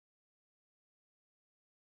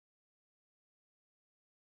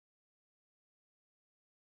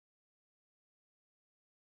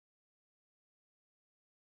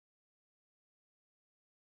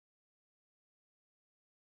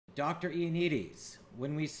Dr. Ioannidis,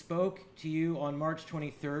 when we spoke to you on March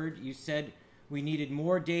 23rd, you said we needed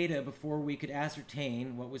more data before we could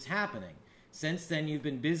ascertain what was happening. Since then, you've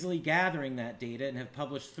been busily gathering that data and have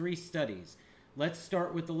published 3 studies. Let's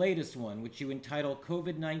start with the latest one, which you entitle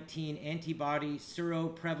COVID-19 Antibody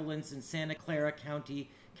Seroprevalence in Santa Clara County,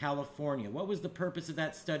 California. What was the purpose of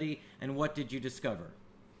that study, and what did you discover?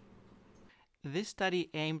 This study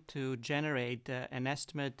aimed to generate an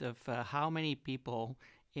estimate of how many people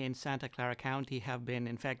in Santa Clara County have been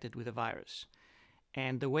infected with the virus.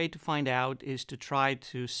 And the way to find out is to try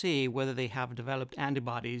to see whether they have developed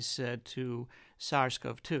antibodies to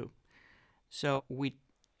SARS-CoV-2. So we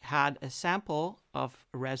had a sample of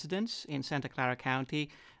residents in Santa Clara County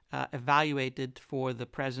evaluated for the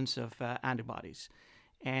presence of antibodies.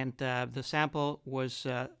 And the sample was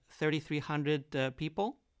 3,300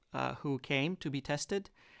 people who came to be tested.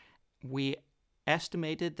 We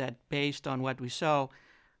estimated that based on what we saw,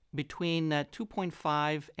 between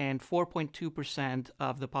 2.5 and 4.2%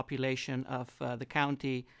 of the population of the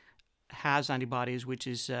county has antibodies, which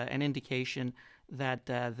is an indication that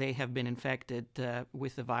they have been infected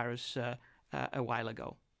with the virus a while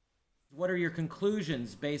ago. What are your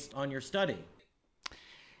conclusions based on your study?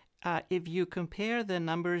 If you compare the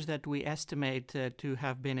numbers that we estimate to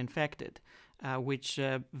have been infected, which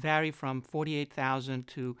vary from 48,000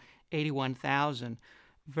 to 81,000,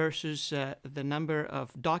 versus the number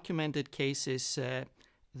of documented cases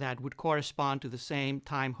that would correspond to the same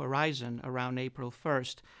time horizon around April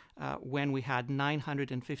 1st, when we had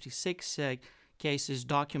 956 cases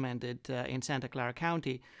documented in Santa Clara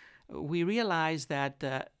County, we realized that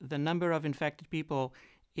the number of infected people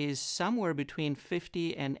is somewhere between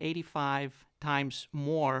 50 and 85 times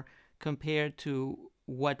more compared to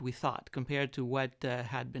what we thought, compared to what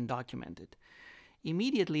had been documented.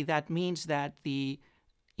 Immediately, that means that the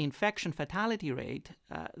infection fatality rate,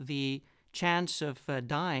 the chance of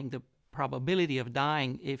dying, the probability of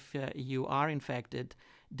dying if you are infected,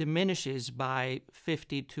 diminishes by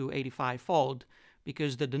 50 to 85-fold,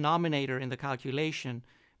 because the denominator in the calculation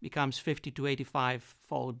becomes 50 to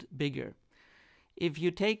 85-fold bigger. If you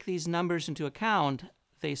take these numbers into account,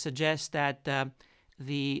 they suggest that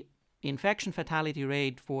the infection fatality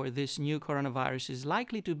rate for this new coronavirus is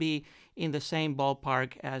likely to be in the same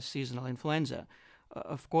ballpark as seasonal influenza.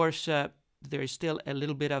 Of course, there is still a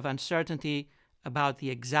little bit of uncertainty about the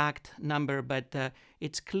exact number, but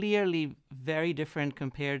it's clearly very different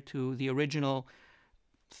compared to the original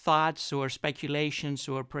thoughts or speculations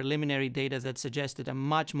or preliminary data that suggested a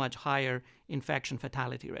much, much higher infection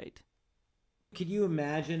fatality rate. Could you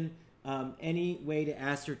imagine any way to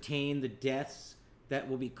ascertain the deaths that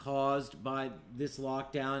will be caused by this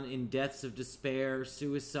lockdown, in deaths of despair,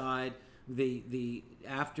 suicide, the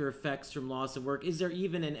after effects from loss of work? Is there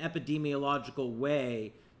even an epidemiological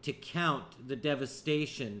way to count the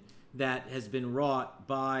devastation that has been wrought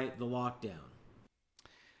by the lockdown?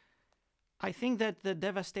 I think that the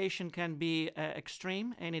devastation can be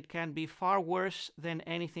extreme, and it can be far worse than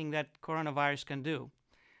anything that coronavirus can do.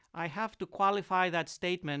 I have to qualify that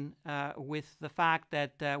statement with the fact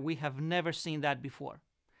that we have never seen that before.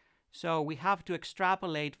 So we have to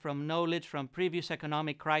extrapolate from knowledge from previous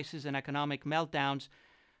economic crises and economic meltdowns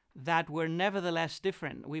that were nevertheless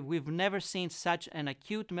different. We've never seen such an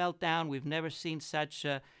acute meltdown. We've never seen such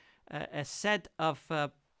a set of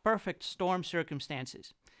perfect storm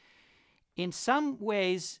circumstances. In some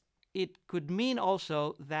ways, it could mean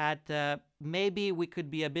also that maybe we could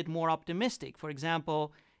be a bit more optimistic. For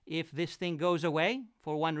example, if this thing goes away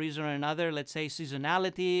for one reason or another, let's say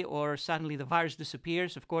seasonality, or suddenly the virus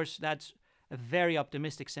disappears, of course, that's a very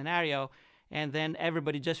optimistic scenario, and then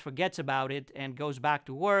everybody just forgets about it and goes back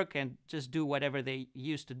to work and just do whatever they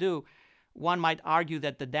used to do, one might argue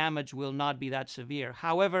that the damage will not be that severe.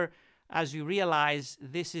 However, as you realize,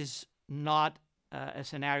 this is not a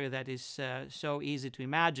scenario that is so easy to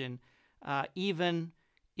imagine. Even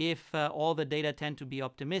if all the data tend to be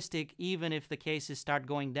optimistic, even if the cases start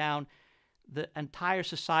going down, the entire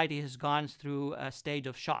society has gone through a stage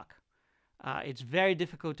of shock. It's very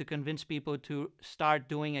difficult to convince people to start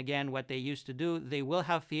doing again what they used to do. They will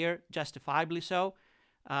have fear, justifiably so.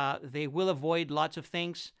 They will avoid lots of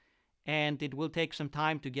things, and it will take some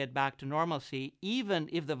time to get back to normalcy, even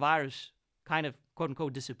if the virus kind of,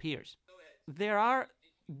 quote-unquote, disappears. There are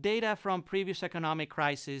data from previous economic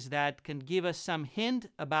crises that can give us some hint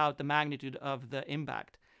about the magnitude of the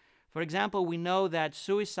impact. For example, we know that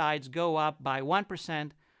suicides go up by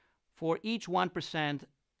 1% for each 1%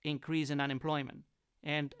 increase in unemployment.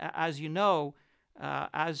 And as you know,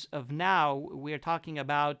 as of now, we're talking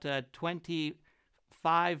about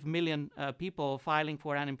 25 million people filing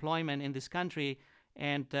for unemployment in this country,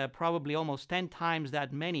 and probably almost 10 times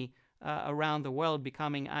that many around the world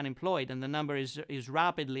becoming unemployed, and the number is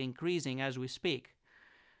rapidly increasing as we speak.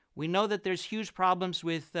 We know that there's huge problems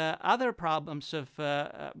with other problems of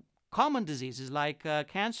common diseases like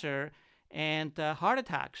cancer and heart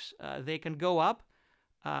attacks. They can go up,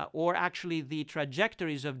 or actually the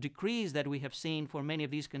trajectories of decrease that we have seen for many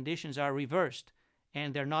of these conditions are reversed,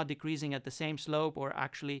 and they're not decreasing at the same slope or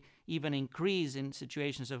actually even increase in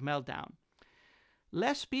situations of meltdown.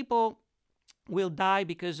 Less people will die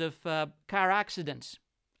because of car accidents,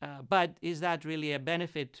 but is that really a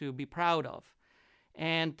benefit to be proud of?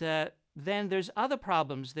 And then there's other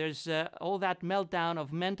problems. There's all that meltdown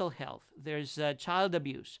of mental health. There's child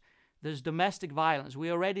abuse. There's domestic violence. We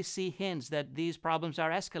already see hints that these problems are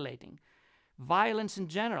escalating. Violence in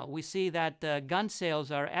general. We see that gun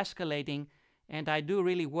sales are escalating, and I do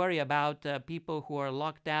really worry about people who are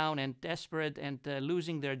locked down and desperate and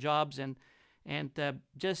losing their jobs and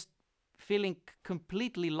just feeling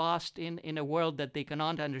completely lost in a world that they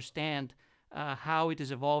cannot understand how it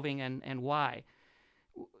is evolving and why.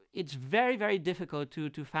 It's very, very difficult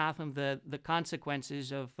to fathom the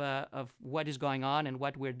consequences of what is going on and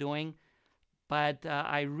what we're doing. But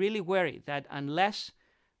I really worry that unless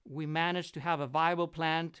we manage to have a viable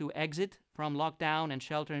plan to exit from lockdown and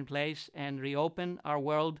shelter in place and reopen our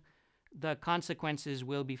world, the consequences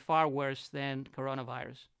will be far worse than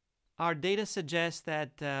coronavirus. Our data suggests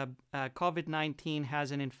that COVID-19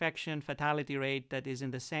 has an infection fatality rate that is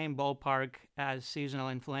in the same ballpark as seasonal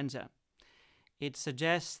influenza. It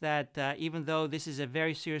suggests that even though this is a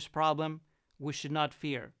very serious problem, we should not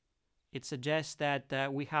fear. It suggests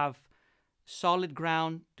that we have solid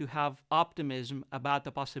ground to have optimism about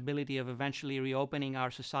the possibility of eventually reopening our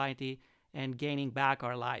society and gaining back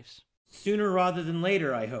our lives. Sooner rather than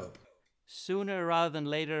later, I hope. Sooner rather than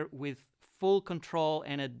later, with full control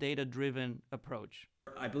and a data-driven approach.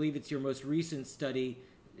 I believe it's your most recent study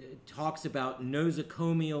talks about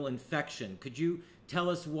nosocomial infection. Could you tell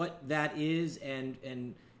us what that is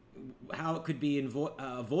and how it could be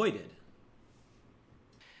avoided?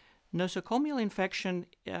 Nosocomial infection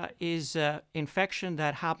is infection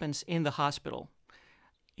that happens in the hospital.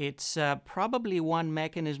 It's probably one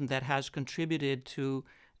mechanism that has contributed to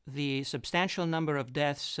the substantial number of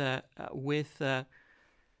deaths with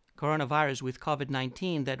coronavirus, with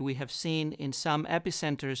COVID-19, that we have seen in some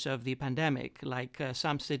epicenters of the pandemic, like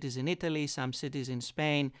some cities in Italy, some cities in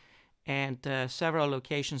Spain, and several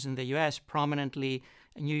locations in the US, prominently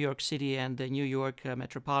New York City and the New York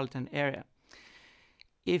metropolitan area.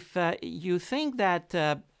 If you think that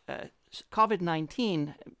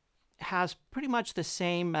COVID-19 has pretty much the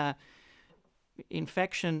same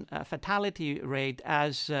infection fatality rate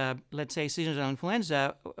as, let's say, seasonal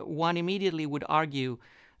influenza, one immediately would argue,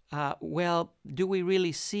 well, do we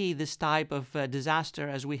really see this type of disaster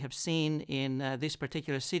as we have seen in these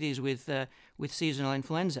particular cities with seasonal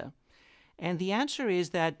influenza? And the answer is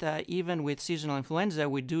that even with seasonal influenza,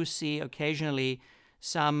 we do see occasionally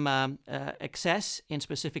some excess in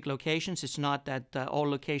specific locations. It's not that all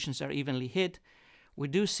locations are evenly hit. We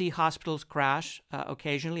do see hospitals crash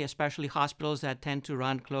occasionally, especially hospitals that tend to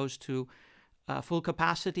run close to full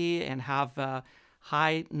capacity and have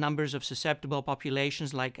high numbers of susceptible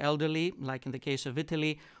populations like elderly, like in the case of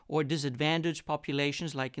Italy, or disadvantaged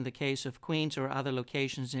populations like in the case of Queens or other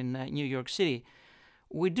locations in New York City.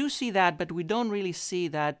 We do see that, but we don't really see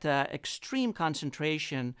that extreme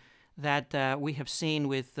concentration that we have seen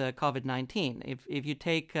with COVID-19. If you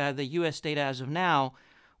take the U.S. data as of now,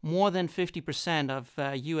 more than 50% of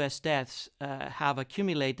U.S. deaths have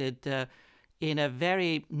accumulated in a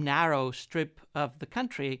very narrow strip of the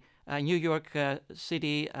country. New York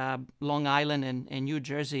City, Long Island, and New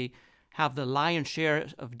Jersey have the lion's share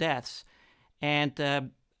of deaths.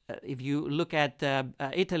 And if you look at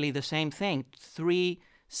Italy, the same thing. Three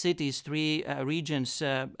regions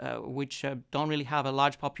which don't really have a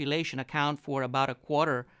large population account for about a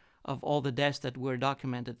quarter of all the deaths that were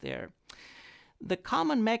documented there. The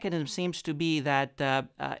common mechanism seems to be that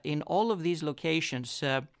in all of these locations,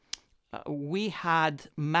 we had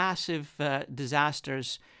massive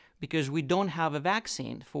disasters because we don't have a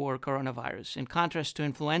vaccine for coronavirus, in contrast to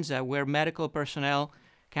influenza, where medical personnel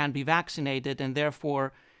can be vaccinated, and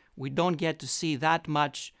therefore we don't get to see that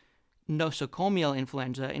much nosocomial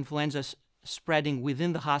influenza spreading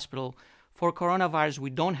within the hospital. For coronavirus,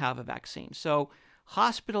 we don't have a vaccine. So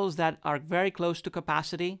hospitals that are very close to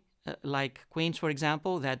capacity, like Queens, for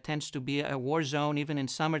example, that tends to be a war zone even in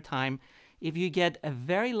summertime, if you get a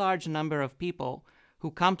very large number of people who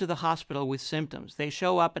come to the hospital with symptoms, they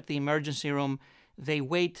show up at the emergency room, they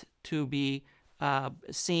wait to be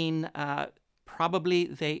seen probably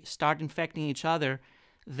they start infecting each other.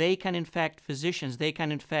 They can infect physicians, they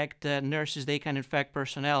can infect nurses, they can infect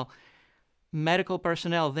personnel. Medical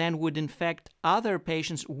personnel then would infect other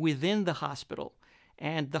patients within the hospital.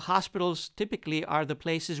 And the hospitals typically are the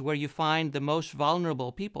places where you find the most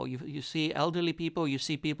vulnerable people. You see elderly people, you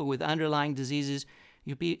see people with underlying diseases,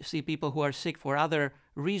 see people who are sick for other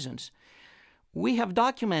reasons. We have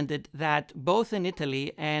documented that both in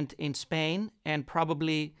Italy and in Spain, and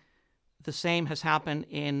probably the same has happened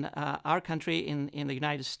in our country, in the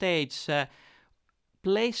United States,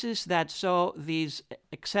 places that saw these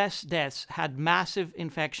excess deaths had massive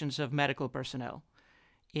infections of medical personnel.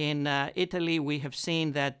 In Italy, we have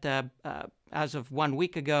seen that as of 1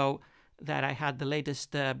 week ago, that I had the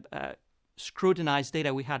latest scrutinized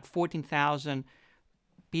data, we had 14,000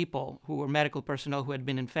 people who were medical personnel who had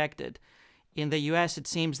been infected. In the US, it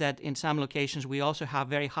seems that in some locations we also have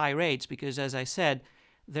very high rates because, as I said,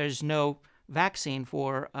 there's no vaccine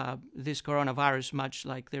for this coronavirus, much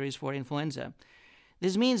like there is for influenza.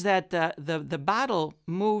 This means that the battle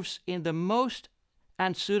moves in the most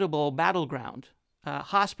unsuitable battleground.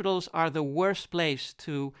 Hospitals are the worst place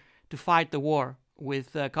to fight the war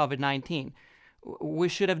with COVID-19. We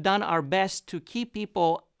should have done our best to keep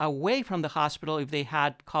people away from the hospital if they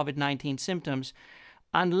had COVID-19 symptoms,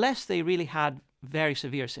 unless they really had very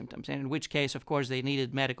severe symptoms, and in which case, of course, they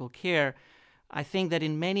needed medical care. I think that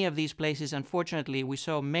in many of these places, unfortunately, we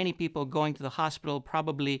saw many people going to the hospital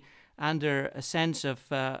probably under a sense of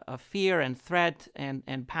fear and threat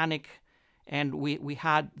and panic, and we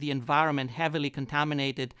had the environment heavily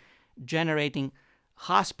contaminated, generating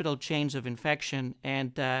hospital chains of infection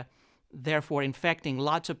and therefore infecting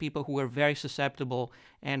lots of people who were very susceptible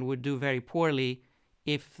and would do very poorly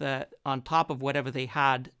if on top of whatever they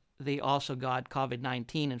had, they also got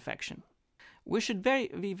COVID-19 infection. We should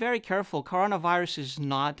be very careful. Coronavirus is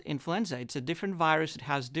not influenza. It's a different virus. It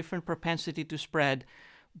has different propensity to spread,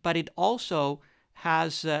 but it also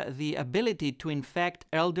has the ability to infect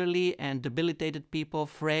elderly and debilitated people,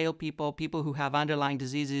 frail people, people who have underlying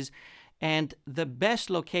diseases. And the best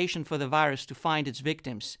location for the virus to find its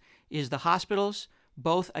victims is the hospitals,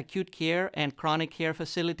 both acute care and chronic care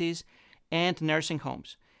facilities, and nursing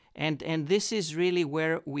homes. And this is really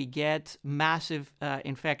where we get massive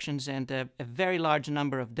infections and a very large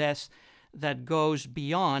number of deaths that goes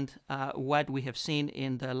beyond what we have seen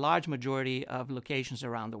in the large majority of locations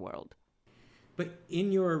around the world. But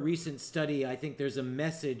in your recent study, I think there's a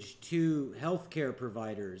message to healthcare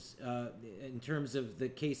providers in terms of the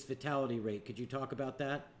case fatality rate. Could you talk about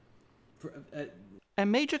that? A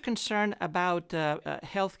major concern about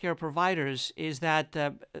healthcare providers is that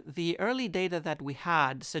the early data that we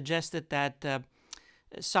had suggested that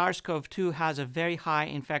SARS-CoV-2 has a very high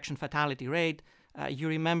infection fatality rate. You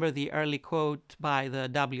remember the early quote by the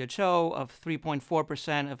WHO of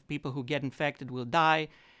 3.4% of people who get infected will die.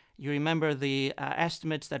 You remember the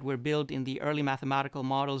estimates that were built in the early mathematical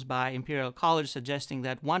models by Imperial College suggesting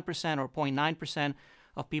that 1% or 0.9%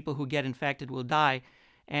 of people who get infected will die,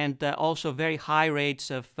 and also very high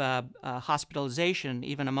rates of hospitalization,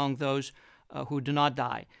 even among those who do not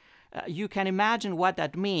die. You can imagine what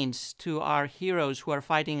that means to our heroes who are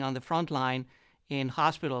fighting on the front line in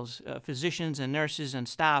hospitals, physicians and nurses and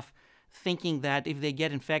staff, thinking that if they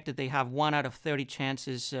get infected, they have 1 out of 30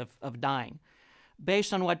 chances of dying.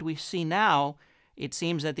 Based on what we see now, it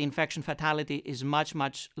seems that the infection fatality is much,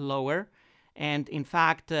 much lower. And in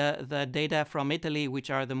fact, the data from Italy,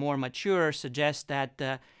 which are the more mature, suggest that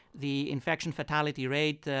the infection fatality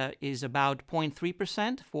rate is about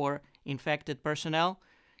 0.3% for infected personnel.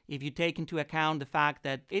 If you take into account the fact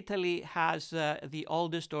that Italy has the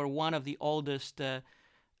oldest or one of the oldest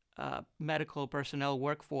medical personnel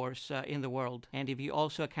workforce in the world, and if you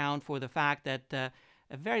also account for the fact that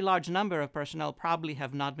a very large number of personnel probably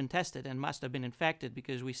have not been tested and must have been infected,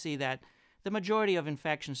 because we see that the majority of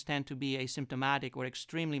infections tend to be asymptomatic or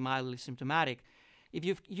extremely mildly symptomatic. If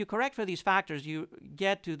you correct for these factors, you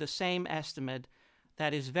get to the same estimate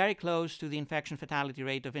that is very close to the infection fatality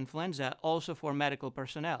rate of influenza, also for medical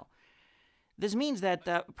personnel. This means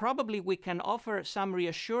that probably we can offer some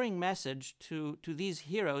reassuring message to these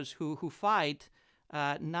heroes who fight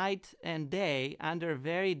night and day under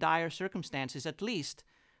very dire circumstances. At least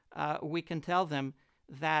we can tell them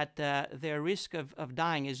that their risk of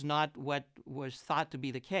dying is not what was thought to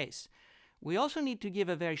be the case. We also need to give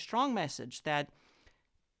a very strong message that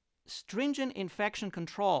stringent infection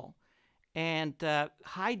control and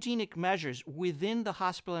hygienic measures within the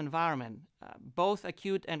hospital environment, both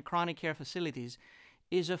acute and chronic care facilities,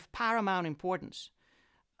 is of paramount importance.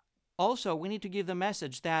 Also, we need to give the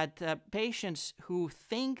message that patients who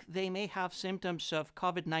think they may have symptoms of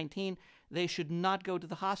COVID-19, they should not go to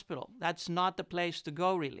the hospital. That's not the place to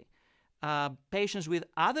go, really. Patients with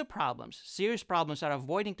other problems, serious problems, are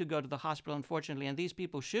avoiding to go to the hospital, unfortunately, and these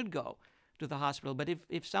people should go to the hospital. But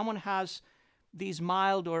if someone has these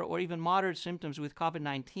mild or even moderate symptoms with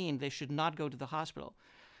COVID-19, they should not go to the hospital.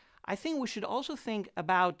 I think we should also think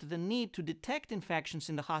about the need to detect infections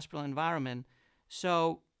in the hospital environment.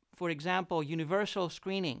 So, for example, universal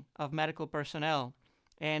screening of medical personnel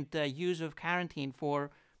and use of quarantine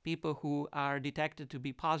for people who are detected to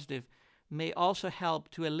be positive may also help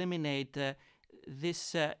to eliminate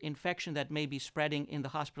this infection that may be spreading in the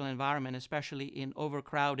hospital environment, especially in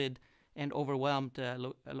overcrowded and overwhelmed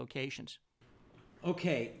locations.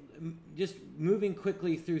 Okay, just moving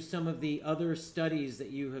quickly through some of the other studies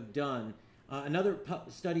that you have done. Another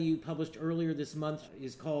study you published earlier this month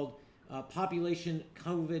is called Population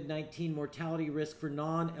COVID-19 Mortality Risk for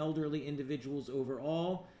Non-Elderly Individuals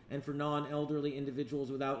Overall and for Non-Elderly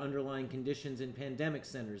Individuals Without Underlying Conditions in Pandemic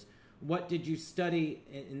Centers. What did you study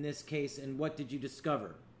in this case, and what did you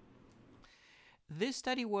discover? This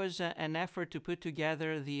study was an effort to put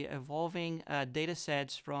together the evolving data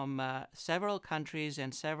sets from several countries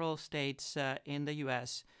and several states in the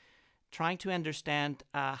U.S., trying to understand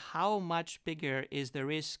how much bigger is the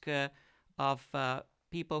risk of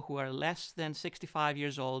people who are less than 65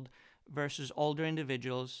 years old versus older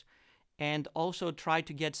individuals, and also try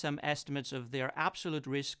to get some estimates of their absolute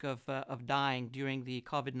risk of dying during the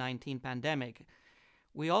COVID-19 pandemic.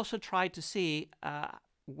 We also tried to see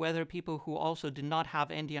whether people who also did not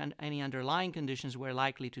have any underlying conditions were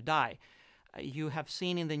likely to die. You have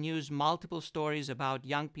seen in the news multiple stories about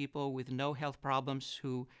young people with no health problems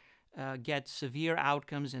who get severe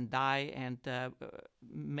outcomes and die, and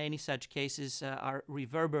many such cases are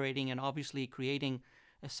reverberating and obviously creating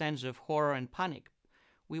a sense of horror and panic.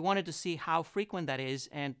 We wanted to see how frequent that is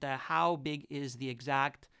and how big is the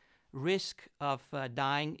exact risk of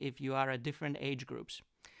dying if you are at different age groups.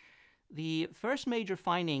 The first major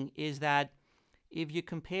finding is that if you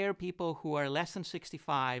compare people who are less than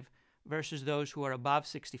 65 versus those who are above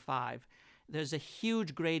 65, there's a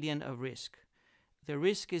huge gradient of risk. The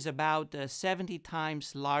risk is about 70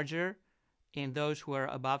 times larger in those who are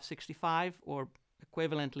above 65, or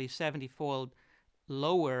equivalently 70-fold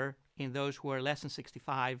lower in those who are less than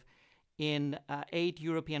 65 in 8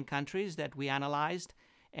 European countries that we analyzed.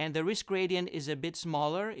 And the risk gradient is a bit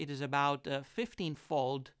smaller. It is about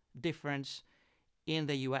 15-fold difference in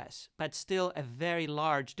the US, but still a very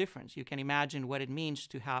large difference. You can imagine what it means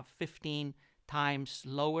to have 15 times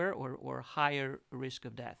lower or higher risk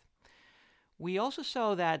of death. We also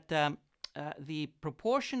saw that the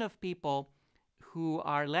proportion of people who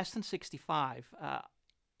are less than 65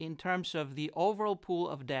 in terms of the overall pool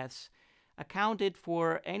of deaths accounted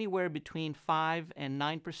for anywhere between 5 and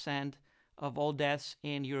 9% of all deaths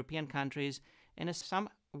in European countries, and a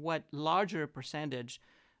somewhat larger percentage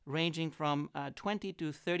ranging from 20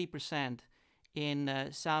 to 30% in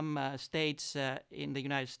some states in the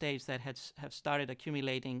United States that have started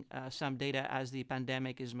accumulating some data as the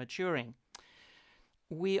pandemic is maturing.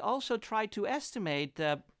 We also try to estimate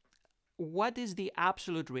what is the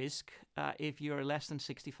absolute risk if you're less than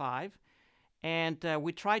 65, and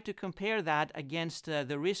we try to compare that against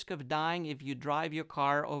the risk of dying if you drive your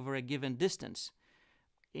car over a given distance.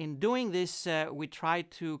 In doing this, we try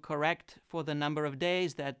to correct for the number of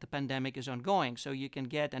days that the pandemic is ongoing, so you can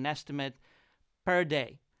get an estimate per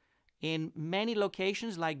day. In many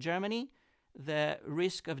locations like Germany, the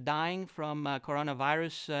risk of dying from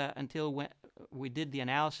coronavirus until we did the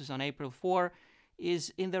analysis on April 4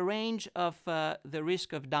 is in the range of the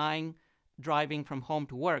risk of dying driving from home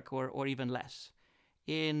to work, or even less.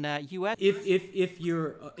 In U.S., if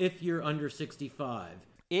you're under 65.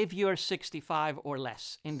 If you're 65 or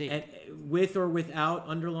less, indeed. And with or without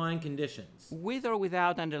underlying conditions. With or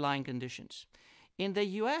without underlying conditions. In the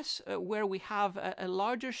U.S., where we have a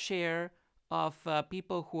larger share of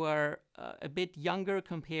people who are a bit younger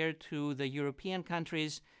compared to the European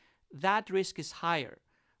countries, that risk is higher.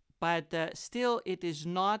 But still, it is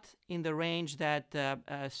not in the range that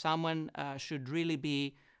someone should really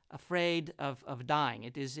be afraid of dying.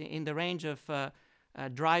 It is in the range of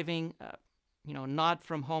driving not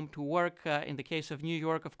from home to work. In the case of New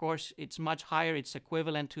York, of course, it's much higher. It's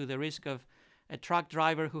equivalent to the risk of a truck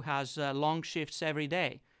driver who has long shifts every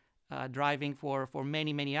day, driving for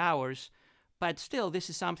many, many hours. But still,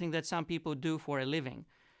 this is something that some people do for a living.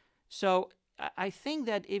 So I think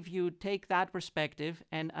that if you take that perspective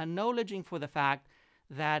and acknowledging for the fact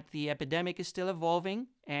that the epidemic is still evolving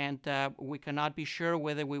and we cannot be sure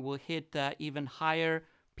whether we will hit even higher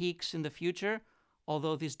peaks in the future,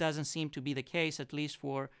 although this doesn't seem to be the case, at least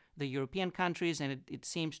for the European countries, and it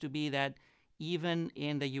seems to be that even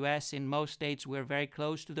in the US, in most states, we're very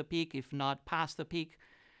close to the peak, if not past the peak.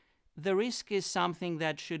 The risk is something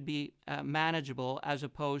that should be manageable, as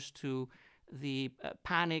opposed to the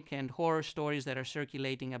panic and horror stories that are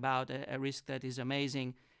circulating about a risk that is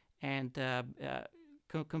amazing and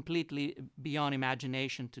completely beyond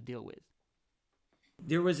imagination to deal with.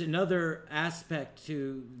 There was another aspect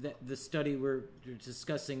to the study we're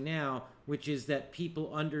discussing now, which is that people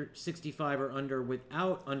under 65 or under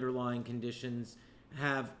without underlying conditions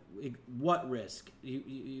have what risk?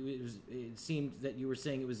 It seemed that you were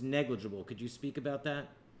saying it was negligible. Could you speak about that?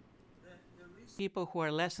 People who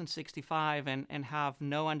are less than 65 and have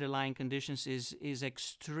no underlying conditions is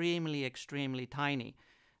extremely, extremely tiny.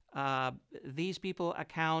 These people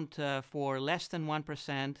account for less than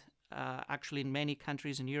 1%. Actually, in many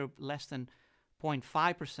countries in Europe, less than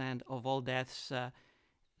 0.5% of all deaths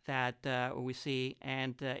that we see.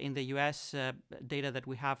 And in the US, data that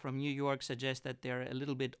we have from New York suggests that they're a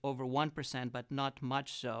little bit over 1%, but not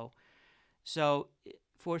much so. So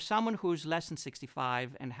for someone who's less than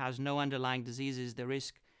 65 and has no underlying diseases, the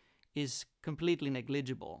risk is completely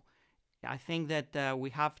negligible. I think that we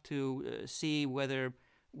have to see whether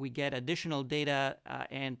we get additional data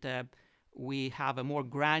and we have a more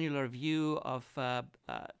granular view of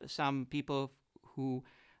some people who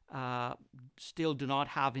still do not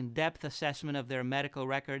have in-depth assessment of their medical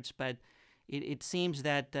records, but it seems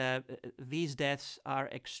that these deaths are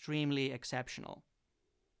extremely exceptional,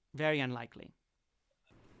 very unlikely.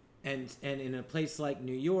 And in a place like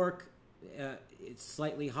New York, it's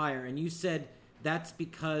slightly higher. And you said that's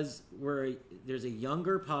because there's a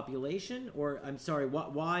younger population, or I'm sorry,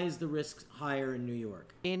 why is the risk higher in New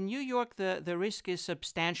York? In New York, the risk is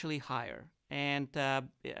substantially higher. And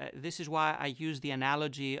this is why I use the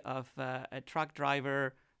analogy of a truck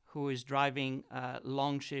driver who is driving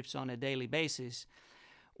long shifts on a daily basis.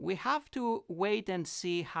 We have to wait and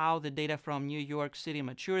see how the data from New York City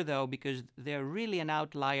mature, though, because they're really an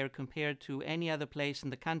outlier compared to any other place in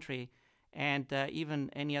the country and even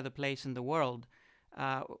any other place in the world.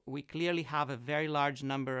 We clearly have a very large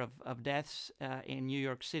number of deaths in New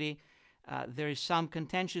York City. There is some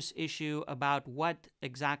contentious issue about what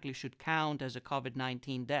exactly should count as a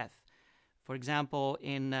COVID-19 death. For example,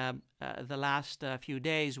 in the last few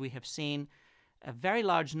days, we have seen a very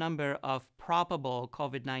large number of probable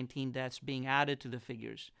COVID-19 deaths being added to the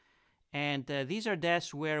figures. And these are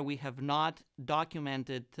deaths where we have not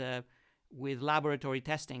documented with laboratory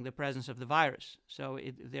testing the presence of the virus. So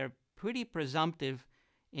they're pretty presumptive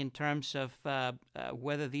in terms of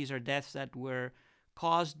whether these are deaths that were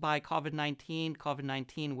caused by COVID-19.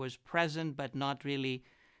 COVID-19 was present, but not really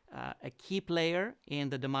a key player in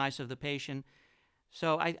the demise of the patient.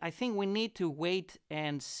 So I think we need to wait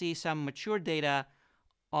and see some mature data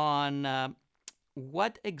on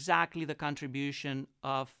what exactly the contribution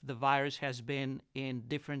of the virus has been in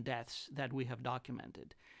different deaths that we have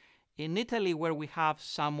documented. In Italy, where we have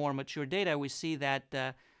some more mature data, we see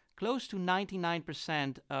that close to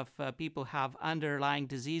 99% of people have underlying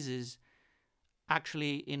diseases,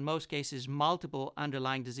 actually in most cases multiple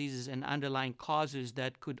underlying diseases and underlying causes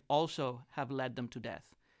that could also have led them to death.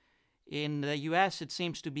 In the US, it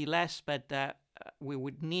seems to be less, but we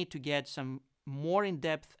would need to get some more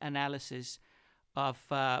in-depth analysis of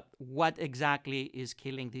what exactly is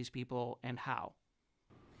killing these people and how.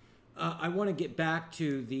 I want to get back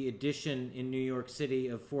to the addition in New York City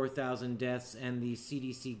of 4,000 deaths and the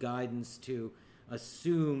CDC guidance to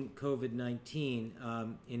assume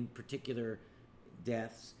COVID-19 in particular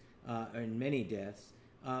deaths, and many deaths.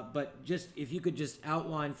 But just if you could just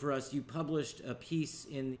outline for us, you published a piece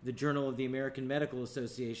in the Journal of the American Medical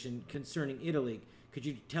Association concerning Italy. Could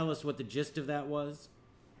you tell us what the gist of that was?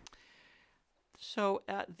 So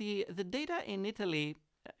the data in Italy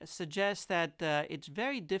suggests that it's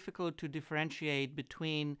very difficult to differentiate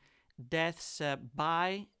between deaths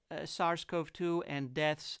by SARS-CoV-2 and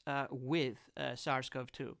deaths with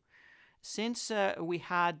SARS-CoV-2. Since we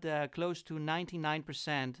had close to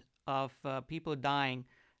 99% of people dying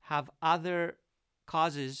have other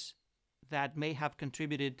causes that may have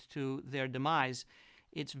contributed to their demise,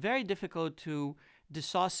 it's very difficult to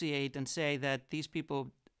dissociate and say that these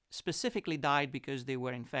people specifically died because they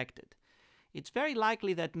were infected. It's very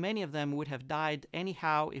likely that many of them would have died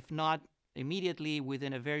anyhow, if not immediately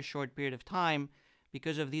within a very short period of time,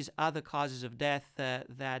 because of these other causes of death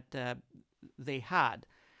that they had.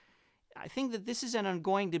 I think that this is an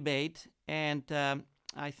ongoing debate, and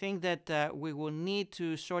I think that we will need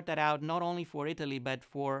to sort that out not only for Italy, but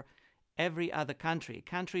for every other country.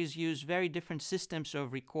 Countries use very different systems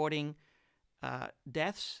of recording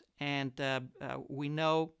deaths, and we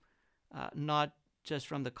know not just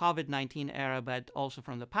from the COVID-19 era, but also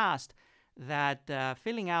from the past, that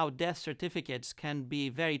filling out death certificates can be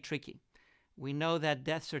very tricky. We know that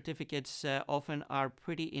death certificates often are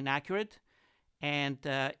pretty inaccurate, and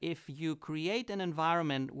if you create an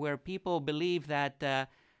environment where people believe that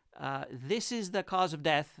this is the cause of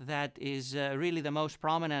death that is really the most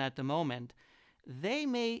prominent at the moment, they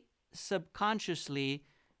may subconsciously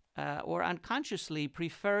or unconsciously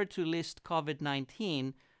prefer to list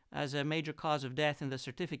COVID-19 as a major cause of death in the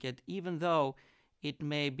certificate, even though it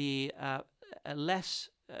may be a less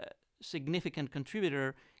significant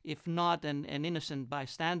contributor, if not an innocent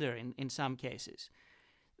bystander in some cases.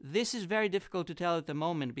 This is very difficult to tell at the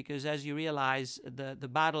moment because, as you realize, the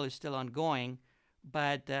battle is still ongoing,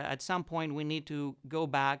 but at some point we need to go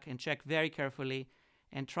back and check very carefully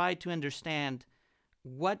and try to understand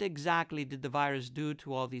what exactly did the virus do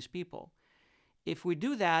to all these people. If we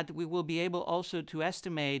do that, we will be able also to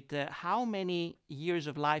estimate how many years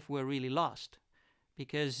of life were really lost.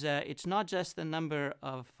 Because it's not just the number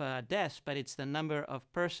of deaths, but it's the number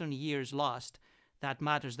of person years lost that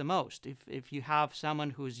matters the most. If you have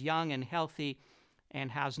someone who's young and healthy and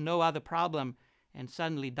has no other problem and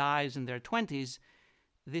suddenly dies in their 20s,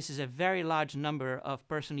 this is a very large number of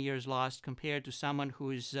person years lost compared to someone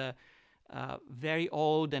who's very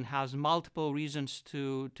old and has multiple reasons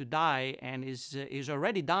to die and is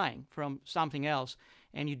already dying from something else,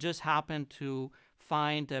 and you just happen to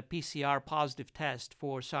find a PCR positive test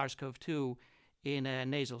for SARS-CoV-2 in a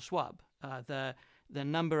nasal swab. The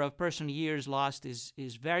number of person years lost is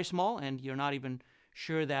very small, and you're not even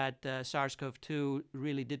sure that SARS-CoV-2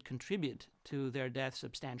 really did contribute to their death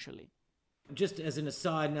substantially. Just as an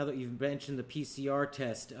aside, now that you've mentioned the PCR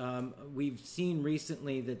test, we've seen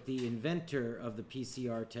recently that the inventor of the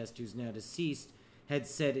PCR test, who's now deceased, had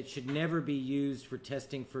said it should never be used for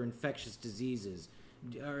testing for infectious diseases.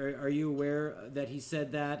 Are you aware that he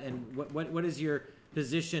said that? And what is your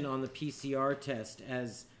position on the PCR test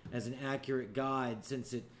as an accurate guide,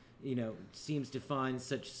 since it seems to find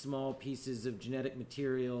such small pieces of genetic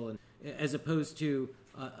material, and as opposed to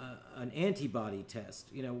an antibody test?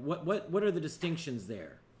 What are the distinctions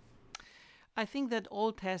there? I think that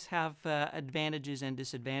all tests have advantages and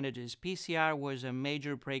disadvantages. PCR was a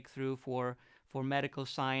major breakthrough for medical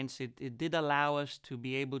science. It did allow us to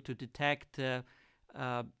be able to detect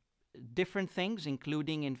different things,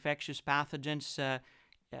 including infectious pathogens,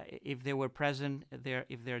 if they were present,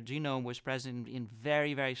 if their genome was present in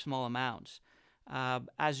very, very small amounts.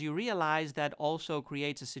 As you realize, that also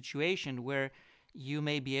creates a situation where you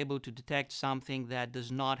may be able to detect something that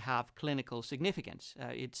does not have clinical significance.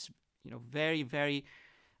 It's very, very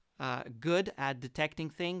good at detecting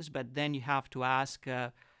things, but then you have to ask,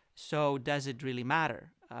 so does it really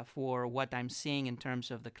matter for what I'm seeing in terms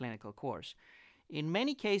of the clinical course? In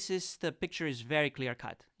many cases, the picture is very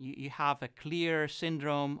clear-cut. You have a clear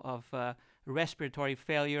syndrome of respiratory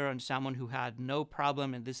failure on someone who had no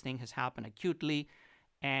problem, and this thing has happened acutely,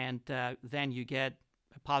 and then you get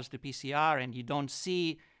a positive PCR, and you don't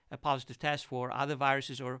see a positive test for other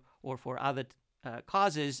viruses or for other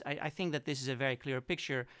causes. I think that this is a very clear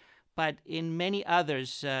picture, but in many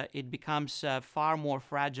others, it becomes far more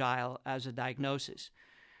fragile as a diagnosis.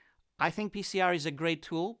 I think PCR is a great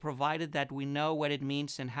tool, provided that we know what it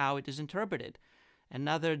means and how it is interpreted.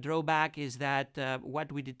 Another drawback is that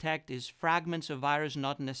what we detect is fragments of virus,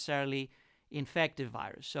 not necessarily infective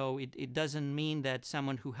virus. So it doesn't mean that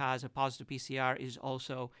someone who has a positive PCR is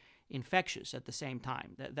also infectious at the same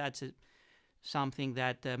time. That's something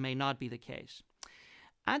that may not be the case.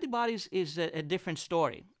 Antibodies is a different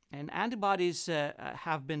story. And antibodies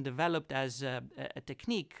have been developed as a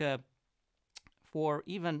technique for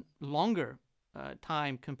even longer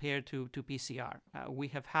time compared to PCR. We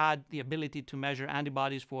have had the ability to measure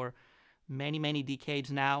antibodies for many, many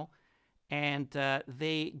decades now, and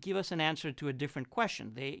they give us an answer to a different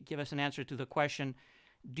question. They give us an answer to the question,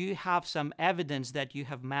 do you have some evidence that you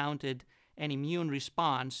have mounted an immune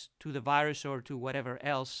response to the virus or to whatever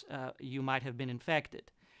else you might have been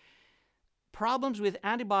infected? Problems with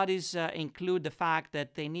antibodies include the fact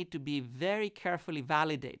that they need to be very carefully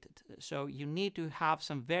validated. So you need to have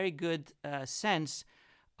some very good sense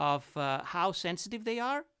of how sensitive they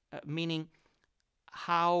are, meaning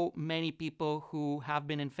how many people who have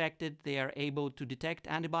been infected they are able to detect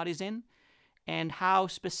antibodies in, and how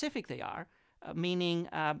specific they are, meaning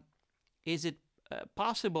is it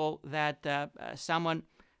possible that someone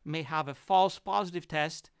may have a false positive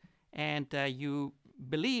test and you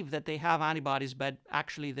believe that they have antibodies, but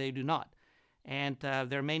actually they do not. And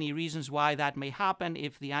there are many reasons why that may happen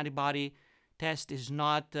if the antibody test is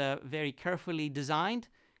not very carefully designed.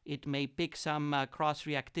 it may pick some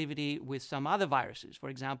cross-reactivity with some other viruses, for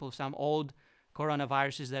example, some old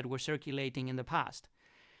coronaviruses that were circulating in the past.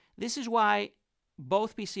 This is why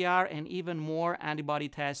both PCR and even more antibody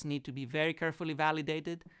tests need to be very carefully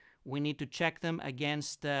validated. We need to check them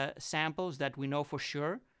against samples that we know for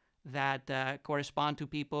sure that correspond to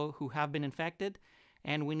people who have been infected,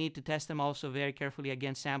 and we need to test them also very carefully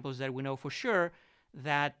against samples that we know for sure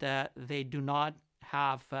that they do not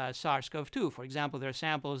have SARS-CoV-2. For example, there are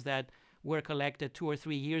samples that were collected 2 or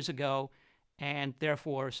 3 years ago, and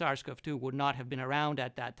therefore SARS-CoV-2 would not have been around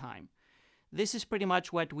at that time. This is pretty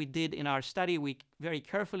much what we did in our study. We very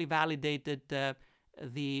carefully validated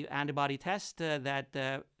the antibody test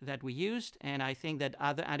that we used, and I think that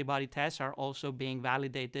other antibody tests are also being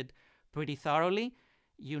validated pretty thoroughly.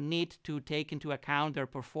 You need to take into account their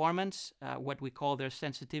performance, what we call their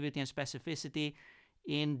sensitivity and specificity,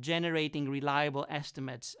 in generating reliable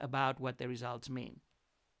estimates about what the results mean.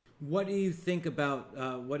 What do you think about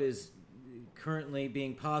what is currently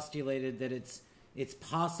being postulated, that it's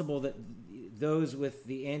possible that those with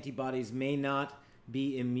the antibodies may not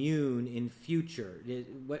be immune in future?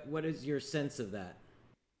 What is your sense of that?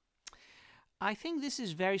 I think this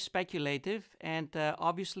is very speculative, and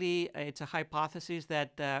obviously it's a hypothesis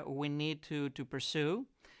that we need to pursue.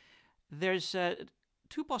 There's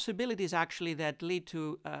two possibilities actually that lead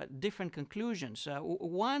to different conclusions.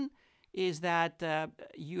 One is that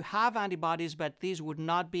you have antibodies, but these would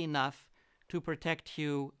not be enough to protect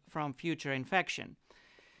you from future infection.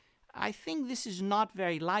 I think this is not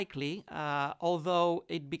very likely, although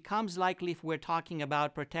it becomes likely if we're talking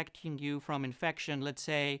about protecting you from infection, let's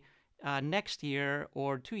say, next year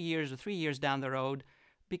or 2 years or 3 years down the road,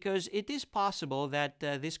 because it is possible that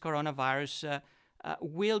this coronavirus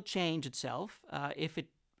will change itself. If it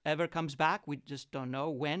ever comes back, we just don't know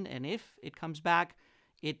when and if it comes back.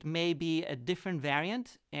 It may be a different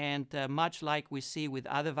variant, and much like we see with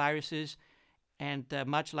other viruses, and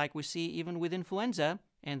much like we see even with influenza,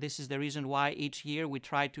 and this is the reason why each year we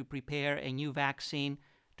try to prepare a new vaccine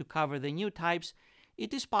to cover the new types.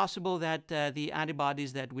 It is possible that the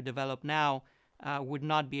antibodies that we develop now would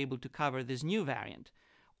not be able to cover this new variant,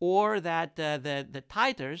 or that the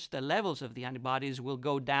titers, the levels of the antibodies, will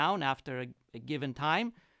go down after a given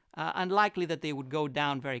time. Unlikely that they would go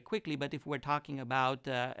down very quickly, but if we're talking about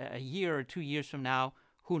a year or 2 years from now,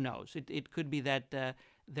 who knows? It could be that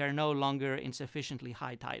they're no longer in sufficiently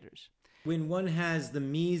high titers. When one has the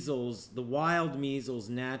measles, the wild measles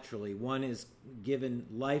naturally, one is given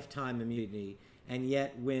lifetime immunity, and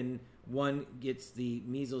yet when one gets the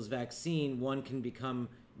measles vaccine, one can become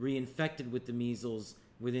reinfected with the measles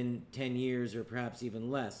within 10 years or perhaps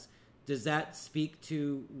even less. Does that speak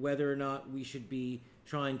to whether or not we should be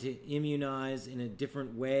trying to immunize in a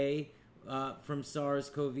different way from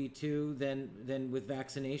SARS-CoV-2 than with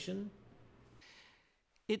vaccination?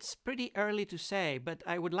 It's pretty early to say, but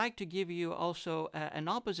I would like to give you also an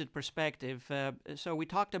opposite perspective. So we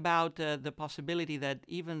talked about the possibility that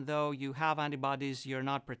even though you have antibodies, you're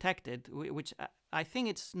not protected, which I think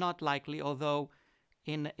it's not likely, although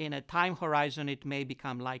in a time horizon it may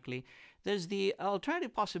become likely. There's the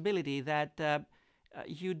alternative possibility that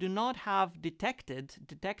you do not have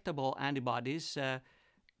detectable antibodies,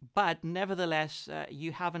 but nevertheless,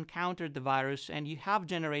 you have encountered the virus and you have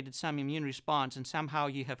generated some immune response, and somehow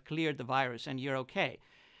you have cleared the virus and you're okay.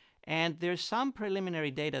 And there's some preliminary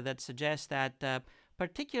data that suggests that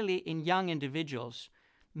particularly in young individuals,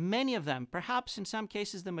 many of them, perhaps in some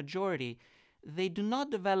cases the majority, they do not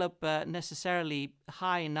develop necessarily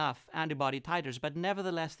high enough antibody titers, but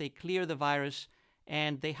nevertheless they clear the virus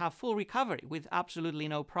and they have full recovery with absolutely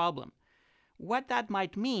no problem. What that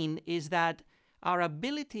might mean is that our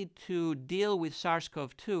ability to deal with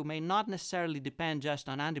SARS-CoV-2 may not necessarily depend just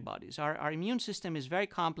on antibodies. Our immune system is very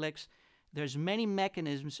complex. There's many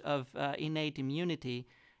mechanisms of innate immunity,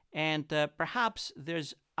 and perhaps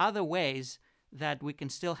there's other ways that we can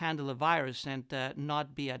still handle the virus and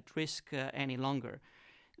not be at risk any longer.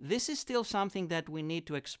 This is still something that we need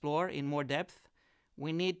to explore in more depth.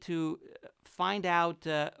 We need to find out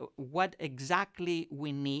what exactly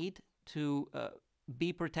we need to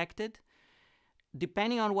be protected.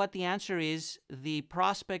 Depending on what the answer is, the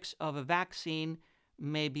prospects of a vaccine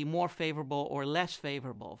may be more favorable or less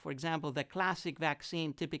favorable. For example, the classic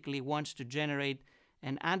vaccine typically wants to generate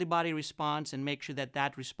an antibody response and make sure that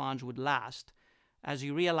that response would last. As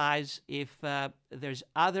you realize, if there's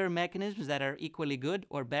other mechanisms that are equally good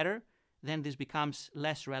or better, then this becomes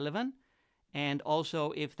less relevant. And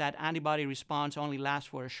also, if that antibody response only lasts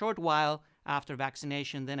for a short while after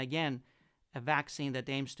vaccination, then again, a vaccine that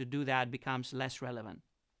aims to do that becomes less relevant.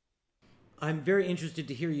 I'm very interested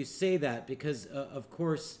to hear you say that because, of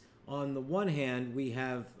course, on the one hand, we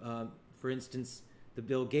have, for instance, the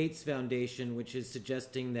Bill Gates Foundation, which is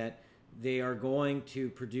suggesting that they are going to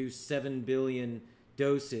produce 7 billion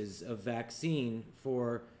doses of vaccine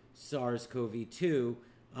for SARS-CoV-2,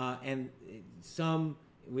 and some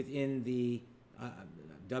within the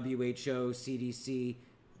WHO, CDC,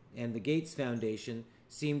 and the Gates Foundation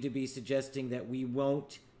seem to be suggesting that we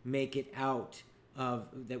won't make it out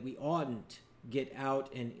that we oughtn't get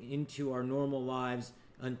out and into our normal lives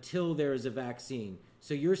until there is a vaccine.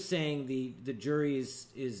 So you're saying the jury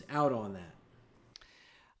is out on that?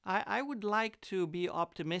 I would like to be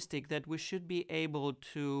optimistic that we should be able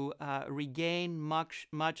to regain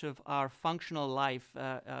much of our functional life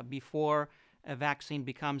before a vaccine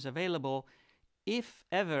becomes available, if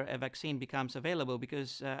ever a vaccine becomes available,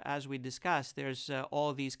 because as we discussed, there's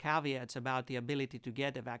all these caveats about the ability to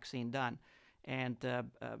get a vaccine done and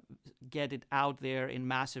get it out there in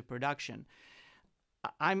massive production.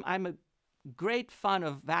 I'm a great fan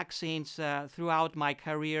of vaccines. Throughout my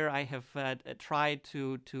career, I have tried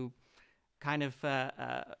to kind of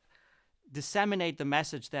disseminate the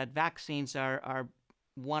message that vaccines are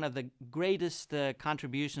one of the greatest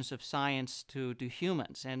contributions of science to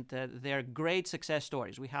humans, and they're great success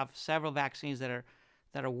stories. We have several vaccines that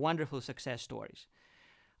are wonderful success stories.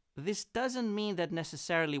 This doesn't mean that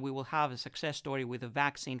necessarily we will have a success story with a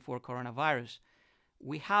vaccine for coronavirus.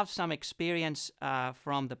 We have some experience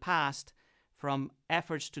from the past, from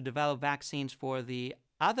efforts to develop vaccines for the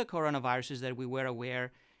other coronaviruses that we were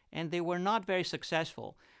aware, and they were not very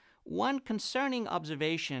successful. One concerning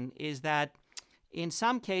observation is that in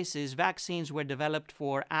some cases, vaccines were developed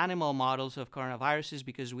for animal models of coronaviruses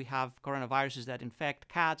because we have coronaviruses that infect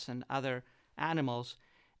cats and other animals,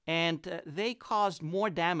 and they caused more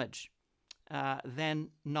damage than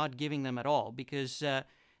not giving them at all because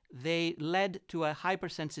they led to a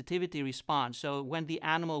hypersensitivity response. So when the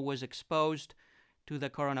animal was exposed to the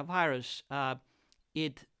coronavirus,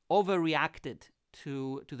 it overreacted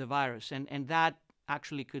to the virus, and that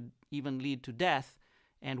actually could even lead to death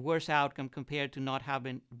and worse outcome compared to not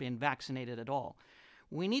having been vaccinated at all.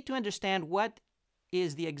 We need to understand what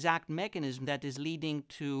is the exact mechanism that is leading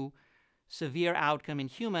to severe outcome in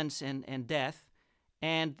humans and death,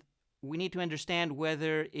 and we need to understand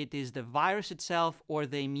whether it is the virus itself or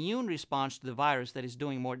the immune response to the virus that is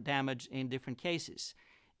doing more damage in different cases.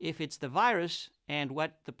 If it's the virus, and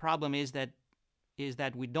what the problem is that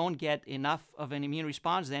we don't get enough of an immune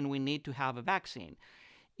response, then we need to have a vaccine.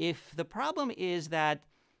 If the problem is that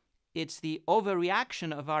it's the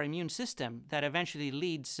overreaction of our immune system that eventually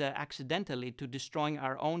leads accidentally to destroying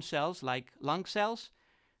our own cells, like lung cells,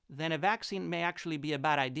 then a vaccine may actually be a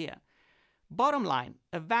bad idea. Bottom line,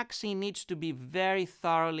 a vaccine needs to be very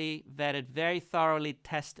thoroughly vetted, very thoroughly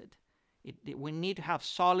tested. We need to have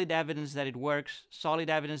solid evidence that it works, solid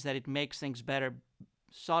evidence that it makes things better,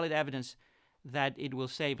 solid evidence that it will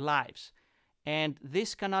save lives. And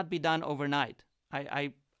this cannot be done overnight.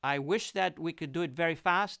 I wish that we could do it very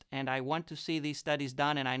fast, and I want to see these studies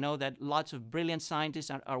done, and I know that lots of brilliant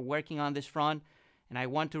scientists are working on this front, and I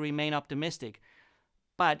want to remain optimistic.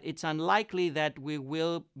 But it's unlikely that we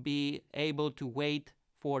will be able to wait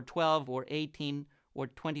for 12 or 18 or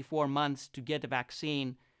 24 months to get a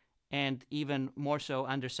vaccine, and even more so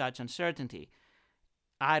under such uncertainty.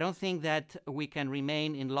 I don't think that we can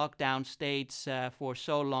remain in lockdown states for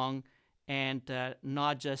so long and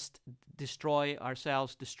not just destroy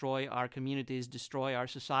ourselves, destroy our communities, destroy our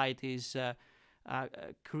societies,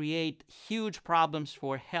 create huge problems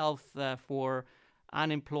for health, for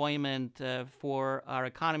unemployment, for our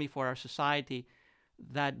economy, for our society,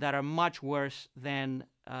 that are much worse than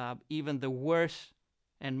even the worst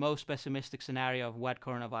and most pessimistic scenario of what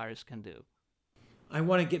coronavirus can do. I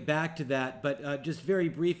want to get back to that, but just very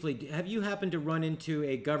briefly, have you happened to run into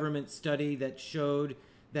a government study that showed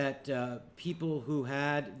that people who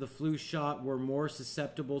had the flu shot were more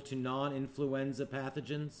susceptible to non-influenza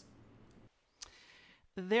pathogens?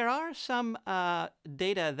 There are some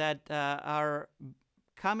data that are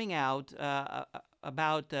coming out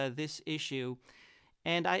about this issue,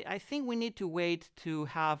 and I think we need to wait to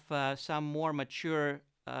have some more mature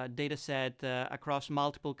data set across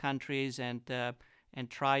multiple countries and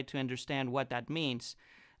try to understand what that means.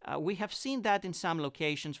 We have seen that in some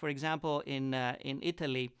locations. For example, in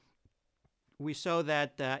Italy, we saw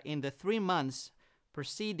that in the 3 months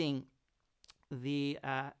preceding the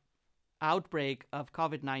outbreak of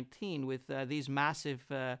COVID-19, with these massive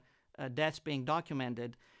deaths being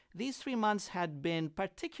documented, these 3 months had been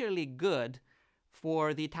particularly good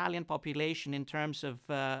for the Italian population in terms of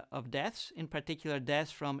deaths, in particular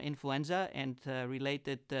deaths from influenza and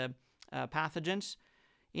related pathogens.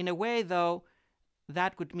 In a way, though,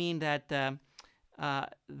 that could mean that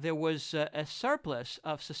there was a surplus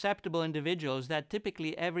of susceptible individuals that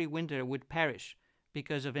typically every winter would perish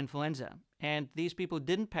because of influenza. And these people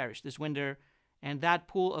didn't perish this winter, and that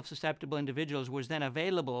pool of susceptible individuals was then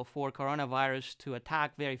available for coronavirus to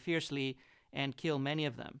attack very fiercely and kill many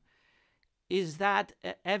of them. Is that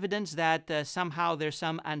evidence that somehow there's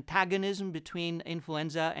some antagonism between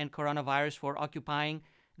influenza and coronavirus for occupying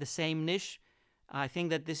the same niche? I think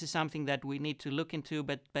that this is something that we need to look into,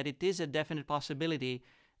 but it is a definite possibility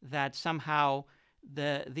that somehow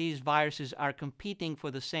these viruses are competing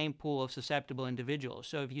for the same pool of susceptible individuals.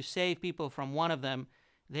 So if you save people from one of them,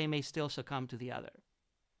 they may still succumb to the other.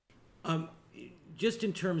 Just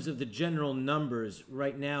in terms of the general numbers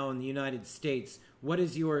right now in the United States, what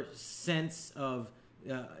is your sense of,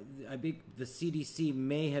 I think the CDC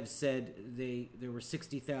may have said there were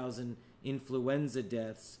 60,000 influenza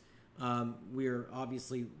deaths. We're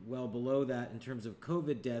obviously well below that in terms of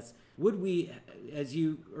COVID deaths. Would we, as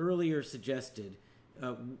you earlier suggested,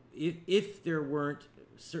 if there weren't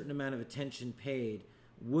a certain amount of attention paid,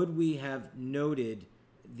 would we have noted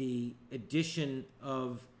the addition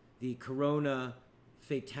of the corona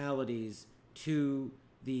fatalities to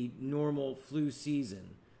the normal flu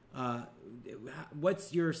season?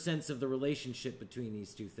 What's your sense of the relationship between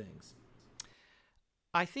these two things?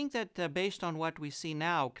 I think that based on what we see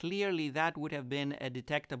now, clearly that would have been a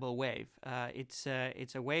detectable wave. It's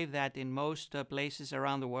a wave that in most places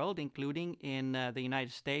around the world, including in the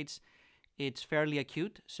United States, it's fairly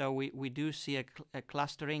acute. So we do see a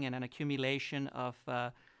clustering and an accumulation of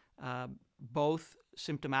both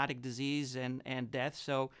symptomatic disease and death.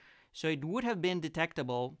 So it would have been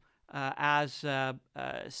detectable as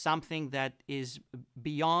something that is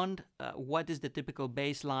beyond what is the typical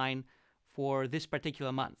baseline for this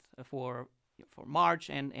particular month, for March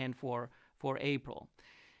and for April.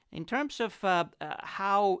 In terms of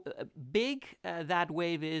how big that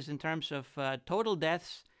wave is in terms of total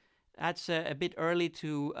deaths, that's a bit early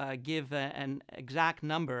to give an exact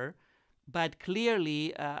number. But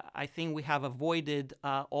clearly, I think we have avoided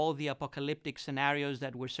all the apocalyptic scenarios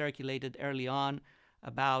that were circulated early on,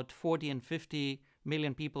 about 40 and 50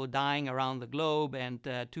 million people dying around the globe and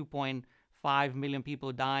 2.5 million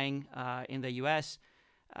people dying in the US.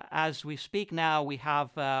 As we speak now, we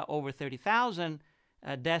have over 30,000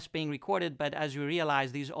 deaths being recorded, but as we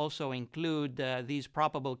realize, these also include these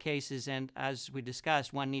probable cases, and as we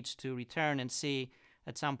discussed, one needs to return and see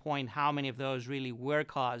at some point how many of those really were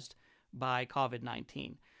caused by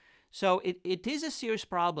COVID-19. So it is a serious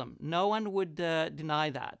problem. No one would deny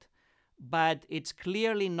that. But it's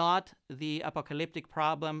clearly not the apocalyptic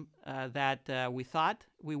problem that we thought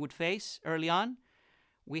we would face early on.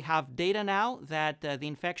 We have data now that the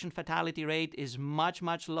infection fatality rate is much,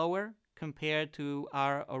 much lower compared to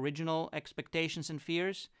our original expectations and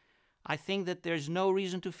fears. I think that there's no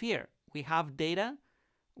reason to fear. We have data.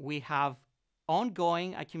 We have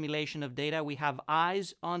ongoing accumulation of data. We have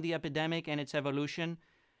eyes on the epidemic and its evolution.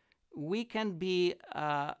 We can be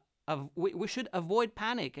we should avoid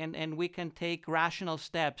panic, and we can take rational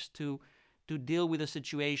steps to deal with the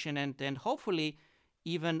situation and hopefully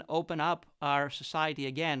even open up our society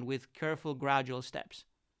again with careful, gradual steps.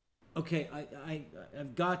 Okay,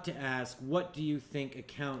 I've got to ask, what do you think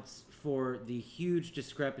accounts for the huge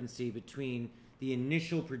discrepancy between the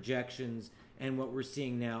initial projections and what we're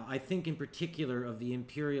seeing now? I think in particular of the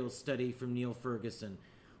Imperial study from Neil Ferguson,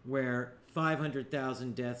 where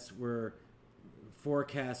 500,000 deaths were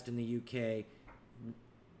forecast in the UK.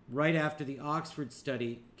 Right after the Oxford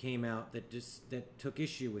study came out that took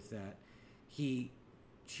issue with that, he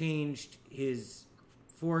changed his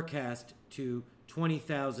forecast to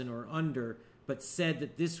 20,000 or under, but said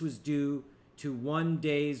that this was due to 1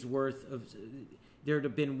 day's worth of, there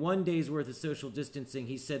had been 1 day's worth of social distancing.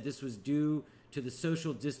 He said this was due to the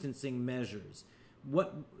social distancing measures.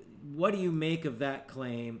 What do you make of that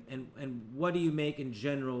claim, and what do you make in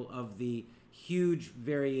general of the huge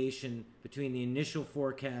variation between the initial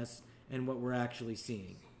forecasts and what we're actually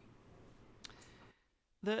seeing?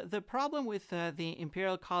 The problem with the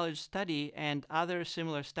Imperial College study and other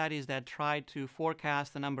similar studies that tried to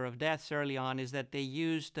forecast the number of deaths early on is that they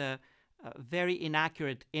used very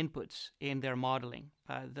inaccurate inputs in their modeling.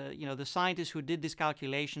 The scientists who did these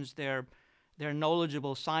calculations, they're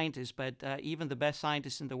knowledgeable scientists, but even the best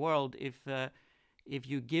scientists in the world, if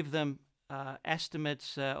you give them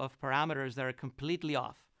estimates of parameters that are completely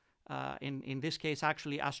off, in this case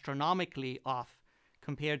actually astronomically off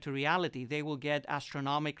compared to reality, they will get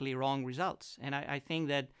astronomically wrong results. And I think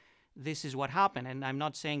that this is what happened, and I'm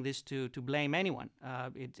not saying this to blame anyone.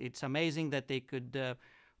 It's amazing that they could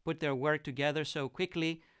put their work together so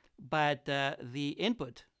quickly, but the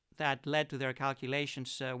input that led to their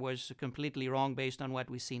calculations was completely wrong based on what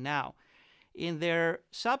we see now. In their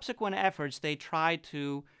subsequent efforts, they tried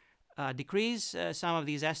to decrease some of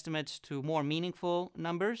these estimates to more meaningful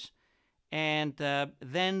numbers, and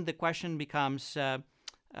then the question becomes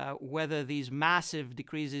whether these massive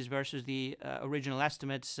decreases versus the original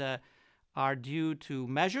estimates are due to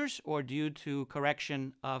measures or due to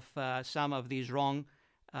correction of some of these wrong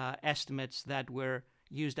estimates that were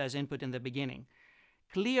used as input in the beginning.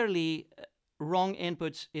 Clearly, wrong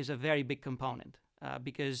inputs is a very big component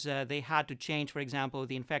because they had to change, for example,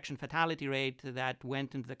 the infection fatality rate that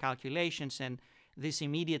went into the calculations, and this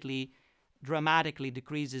immediately dramatically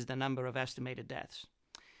decreases the number of estimated deaths.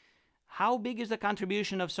 How big is the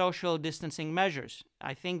contribution of social distancing measures?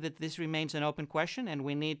 I think that this remains an open question, and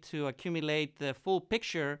we need to accumulate the full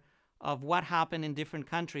picture of what happened in different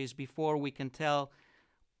countries before we can tell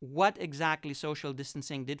what exactly social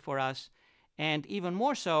distancing did for us, and even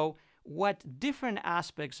more so, what different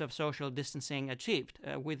aspects of social distancing achieved.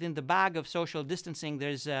 Within the bag of social distancing,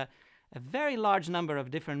 there's a very large number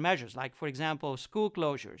of different measures, like, for example, school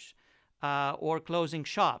closures, or closing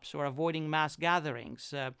shops, or avoiding mass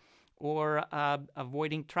gatherings, or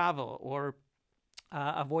avoiding travel, or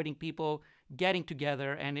avoiding people getting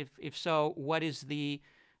together, and if so, what is the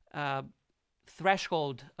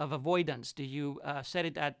threshold of avoidance? Do you set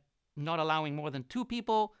it at not allowing more than 2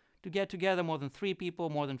 people to get together, more than 3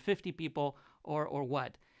 people, more than 50 people, or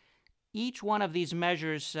what? Each one of these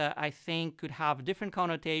measures, I think, could have different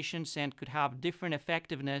connotations and could have different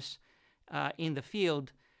effectiveness in the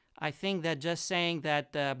field. I think that just saying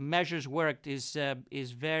that measures worked is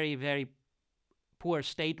very, very poor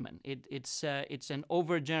statement. It's an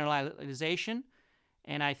overgeneralization,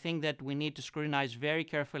 and I think that we need to scrutinize very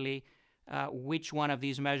carefully which one of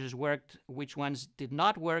these measures worked, which ones did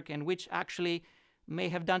not work, and which actually may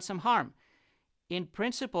have done some harm. In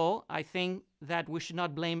principle, I think that we should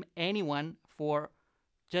not blame anyone for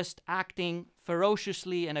just acting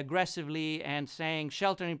ferociously and aggressively and saying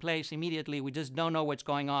shelter in place immediately. We just don't know what's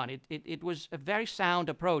going on. It was a very sound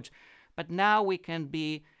approach, but now we can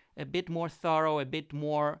be a bit more thorough, a bit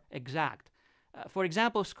more exact. For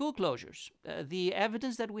example, school closures. The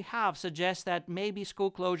evidence that we have suggests that maybe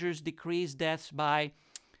school closures decrease deaths by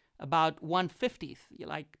about 1/50,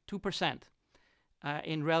 like 2%.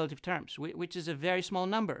 In relative terms, which is a very small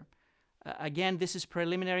number. Again, this is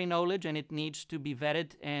preliminary knowledge and it needs to be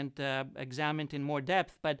vetted and examined in more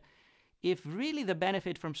depth. But if really the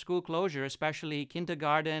benefit from school closure, especially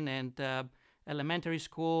kindergarten and elementary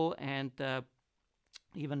school and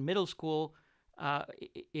even middle school,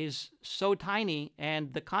 is so tiny,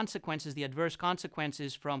 and the consequences, the adverse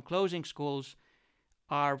consequences from closing schools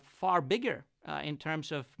are far bigger in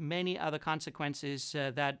terms of many other consequences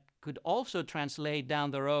that could also translate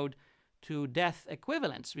down the road to death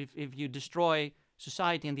equivalents. If you destroy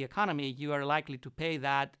society and the economy, you are likely to pay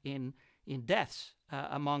that in deaths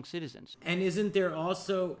among citizens. And isn't there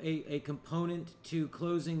also a component to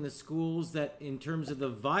closing the schools that, in terms of the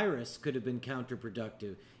virus, could have been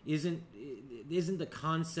counterproductive? Isn't the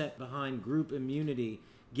concept behind group immunity,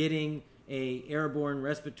 getting a airborne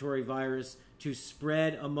respiratory virus to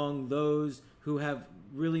spread among those who have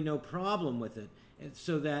really no problem with it, and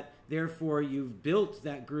so that therefore you've built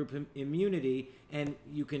that group immunity and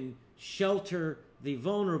you can shelter the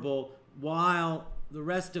vulnerable while the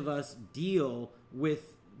rest of us deal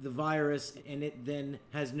with the virus, and it then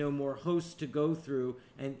has no more hosts to go through,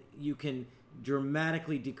 and you can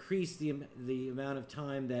dramatically decrease the amount of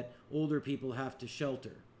time that older people have to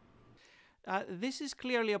shelter? This is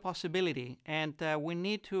clearly a possibility, and we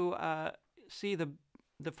need to see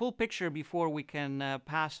the full picture before we can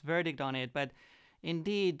pass verdict on it. But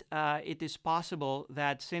indeed, it is possible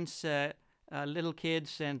that since little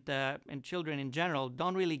kids and children in general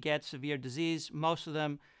don't really get severe disease, most of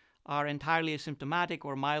them are entirely asymptomatic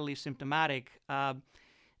or mildly symptomatic,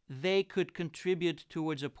 they could contribute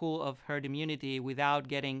towards a pool of herd immunity without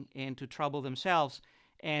getting into trouble themselves.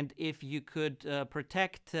 And if you could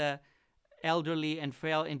protect elderly and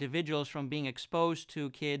frail individuals from being exposed to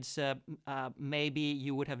kids, maybe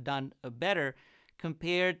you would have done better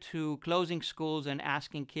compared to closing schools and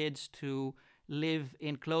asking kids to live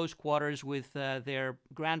in close quarters with their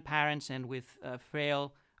grandparents and with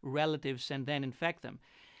frail relatives and then infect them.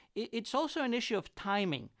 It's also an issue of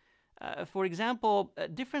timing. For example,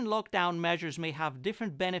 different lockdown measures may have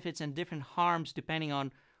different benefits and different harms depending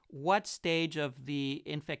on what stage of the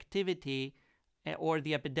infectivity or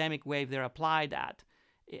the epidemic wave they're applied at.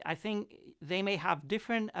 I think they may have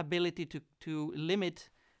different ability to limit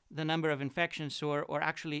the number of infections or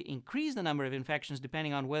actually increase the number of infections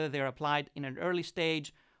depending on whether they're applied in an early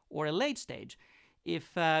stage or a late stage.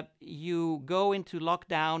 If you go into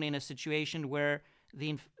lockdown in a situation where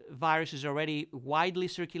the virus is already widely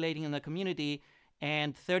circulating in the community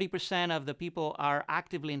and 30% of the people are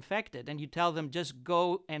actively infected, and you tell them just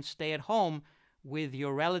go and stay at home with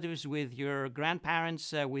your relatives, with your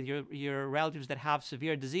grandparents, with your relatives that have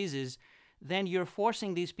severe diseases, then you're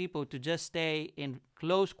forcing these people to just stay in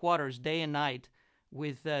close quarters day and night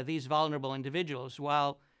with these vulnerable individuals.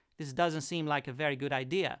 While this doesn't seem like a very good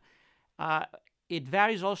idea, it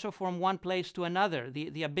varies also from one place to another.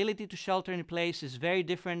 The ability to shelter in place is very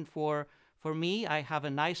different for me. I have a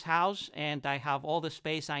nice house and I have all the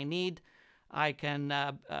space I need. I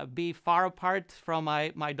can be far apart from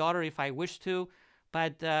my daughter if I wish to,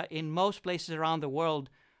 but in most places around the world,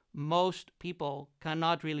 most people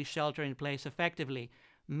cannot really shelter in place effectively.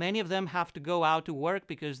 Many of them have to go out to work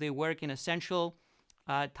because they work in essential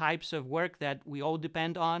types of work that we all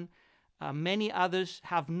depend on. Many others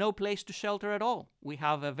have no place to shelter at all. We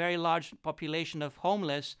have a very large population of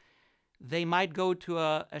homeless. They might go to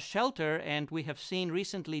a shelter, and we have seen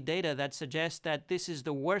recently data that suggests that this is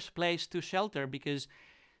the worst place to shelter because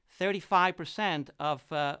 35% of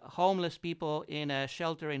homeless people in a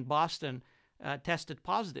shelter in Boston tested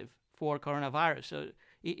positive for coronavirus. So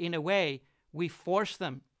in a way, we force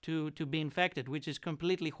them to be infected, which is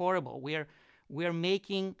completely horrible. We're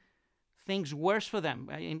making things worse for them.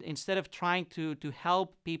 Instead of trying to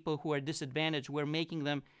help people who are disadvantaged, we're making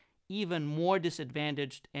them even more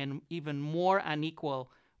disadvantaged and even more unequal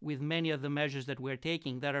with many of the measures that we're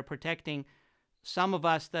taking that are protecting some of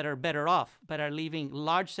us that are better off, but are leaving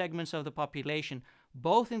large segments of the population,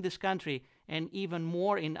 both in this country and even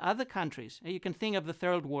more in other countries. You can think of the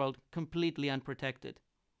third world completely unprotected.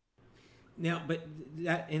 Now, but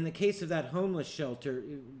that, in the case of that homeless shelter,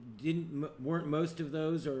 weren't most of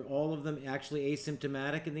those or all of them actually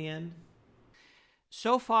asymptomatic in the end?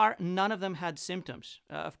 So far, none of them had symptoms.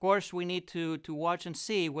 Of course, we need to watch and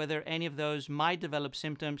see whether any of those might develop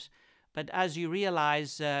symptoms. But as you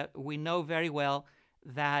realize, we know very well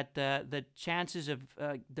that the chances of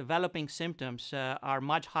developing symptoms are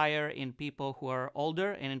much higher in people who are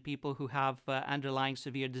older and in people who have underlying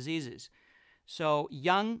severe diseases. So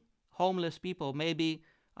young homeless people maybe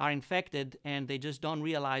are infected and they just don't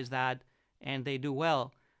realize that and they do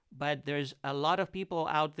well. But there's a lot of people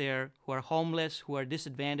out there who are homeless, who are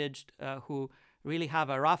disadvantaged, who really have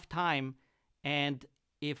a rough time. And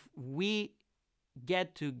if we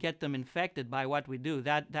get them infected by what we do,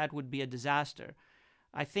 that would be a disaster.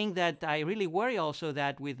 I think that I really worry also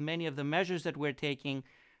that with many of the measures that we're taking,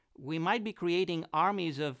 we might be creating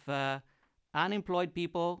armies of unemployed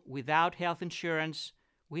people without health insurance.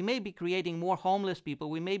 We may be creating more homeless people.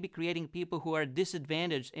 We may be creating people who are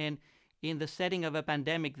disadvantaged, and in the setting of a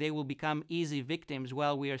pandemic, they will become easy victims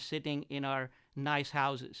while we are sitting in our nice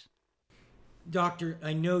houses. Doctor,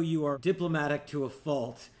 I know you are diplomatic to a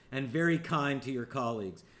fault and very kind to your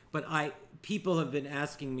colleagues, but people have been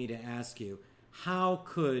asking me to ask you, how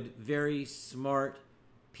could very smart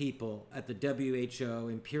people at the WHO,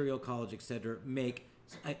 Imperial College, etc., make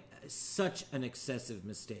such an excessive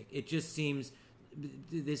mistake? It just seems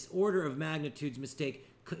this order of magnitude's mistake.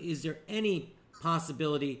 Is there any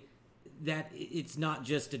possibility that it's not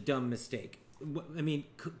just a dumb mistake? I mean,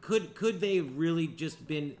 could they really just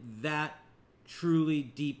been that truly,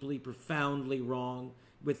 deeply, profoundly wrong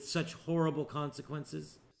with such horrible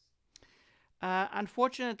consequences?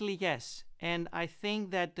 Unfortunately, yes. And I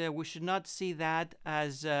think that we should not see that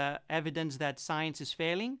as evidence that science is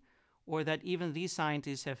failing or that even these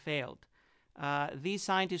scientists have failed. These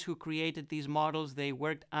scientists who created these models, they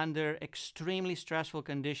worked under extremely stressful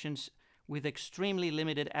conditions with extremely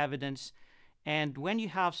limited evidence. And when you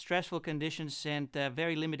have stressful conditions and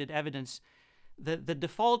very limited evidence, the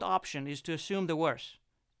default option is to assume the worst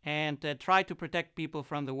and try to protect people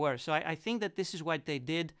from the worst. So I think that this is what they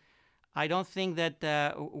did. I don't think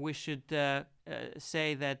that we should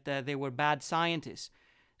say that they were bad scientists.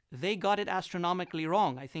 They got it astronomically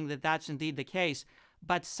wrong. I think that that's indeed the case.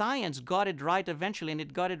 But science got it right eventually, and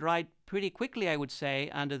it got it right pretty quickly, I would say,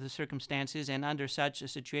 under the circumstances and under such a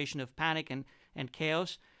situation of panic and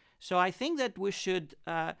chaos. So I think that we should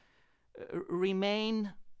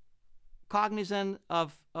remain cognizant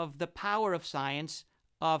of the power of science,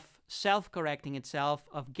 of self-correcting itself,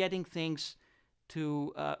 of getting things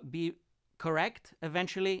to be correct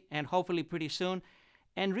eventually and hopefully pretty soon,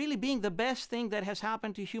 and really being the best thing that has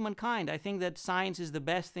happened to humankind. I think that science is the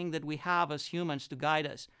best thing that we have as humans to guide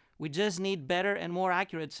us. We just need better and more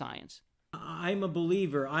accurate science. I'm a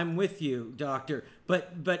believer. I'm with you, doctor.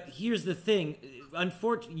 But here's the thing.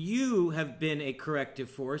 Unfortunately, you have been a corrective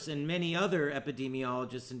force, and many other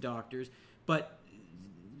epidemiologists and doctors. But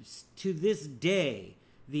to this day,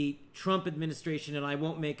 the Trump administration, and I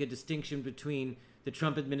won't make a distinction between the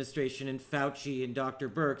Trump administration and Fauci and Dr.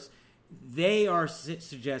 Birx, they are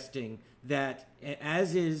suggesting that,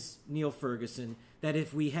 as is Neil Ferguson, that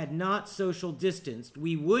if we had not social distanced,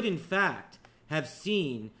 we would in fact have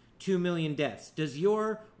seen 2 million deaths. Does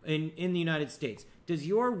in the United States, does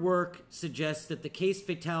your work suggest that the case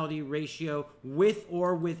fatality ratio with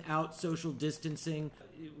or without social distancing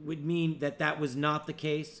would mean that that was not the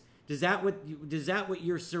case? Does that what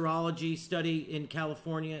your serology study in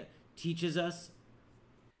California teaches us?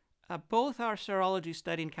 Both our serology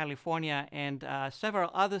study in California and several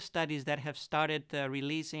other studies that have started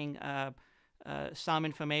releasing some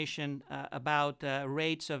information about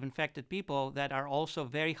rates of infected people that are also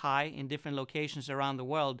very high in different locations around the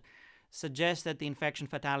world suggest that the infection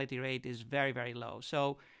fatality rate is very, very low.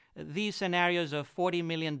 So these scenarios of 40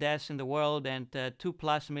 million deaths in the world and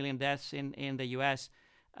 2+ million deaths in the U.S.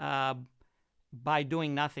 By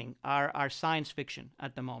doing nothing are science fiction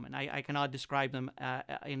at the moment. I cannot describe them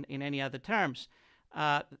in any other terms.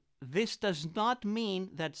 This does not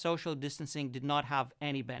mean that social distancing did not have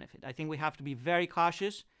any benefit. I think we have to be very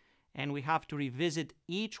cautious, and we have to revisit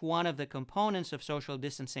each one of the components of social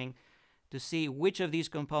distancing to see which of these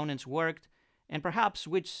components worked and perhaps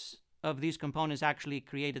which of these components actually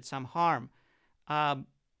created some harm.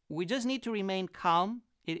 We just need to remain calm.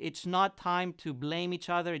 It's not time to blame each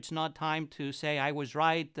other. It's not time to say, I was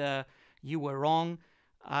right, you were wrong.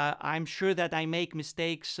 I'm sure that I make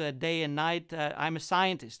mistakes day and night. I'm a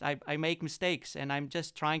scientist. I make mistakes, and I'm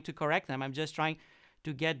just trying to correct them. I'm just trying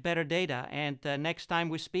to get better data. And next time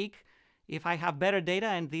we speak, if I have better data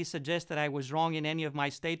and these suggest that I was wrong in any of my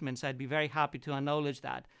statements, I'd be very happy to acknowledge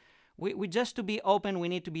that. We just to be open, we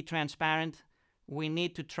need to be transparent. We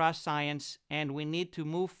need to trust science, and we need to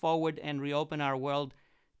move forward and reopen our world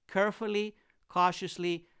carefully,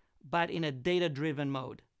 cautiously, but in a data-driven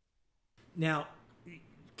mode. Now,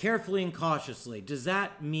 carefully and cautiously, does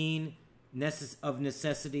that mean of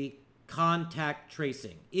necessity contact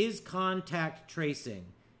tracing? Is contact tracing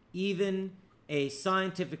even a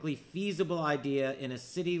scientifically feasible idea in a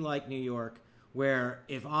city like New York, where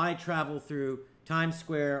if I travel through Times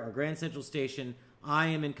Square or Grand Central Station, I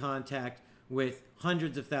am in contact with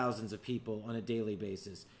hundreds of thousands of people on a daily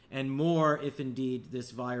basis, and more if indeed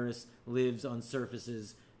this virus lives on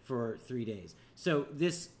surfaces for 3 days. So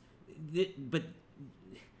this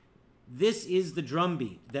is the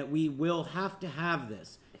drumbeat, that we will have to have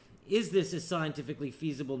this. Is this a scientifically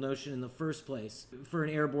feasible notion in the first place for an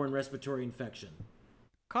airborne respiratory infection?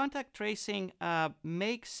 Contact tracing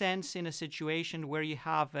makes sense in a situation where you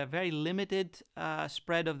have a very limited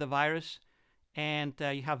spread of the virus, and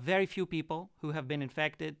you have very few people who have been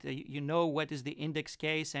infected. You know what is the index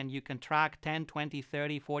case, and you can track 10, 20,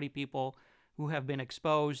 30, 40 people who have been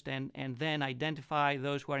exposed, and then identify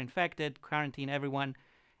those who are infected, quarantine everyone,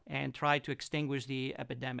 and try to extinguish the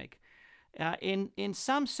epidemic. In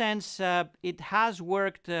some sense, it has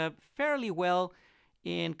worked fairly well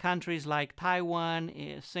in countries like Taiwan,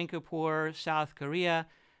 Singapore, South Korea,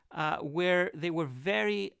 where they were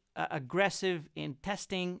very aggressive in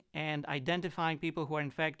testing and identifying people who are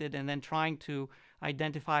infected and then trying to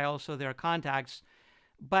identify also their contacts.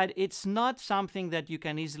 But it's not something that you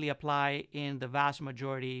can easily apply in the vast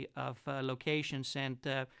majority of locations, and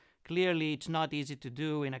clearly it's not easy to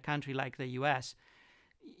do in a country like the US.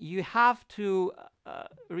 You have to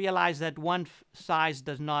realize that one size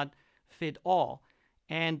does not fit all.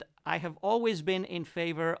 And I have always been in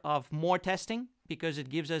favor of more testing because it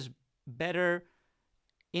gives us better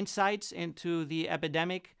insights into the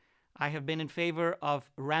epidemic. I have been in favor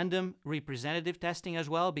of random representative testing as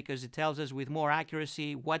well because it tells us with more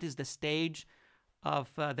accuracy what is the stage of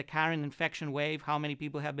the current infection wave, how many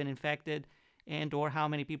people have been infected, and or how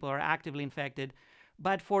many people are actively infected.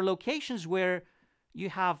 But for locations where you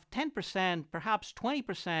have 10%, perhaps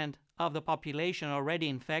 20% of the population already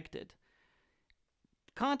infected,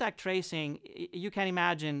 contact tracing, you can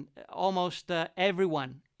imagine almost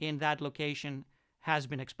everyone in that location has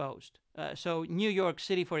been exposed. So New York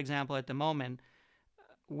City, for example, at the moment,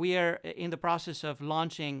 we are in the process of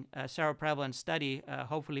launching a seroprevalence study,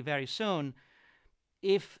 hopefully very soon.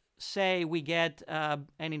 If, say, we get an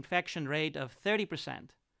infection rate of 30%,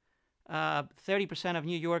 30% of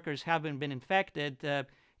New Yorkers haven't been infected,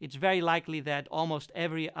 it's very likely that almost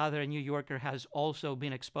every other New Yorker has also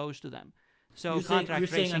been exposed to them. So you're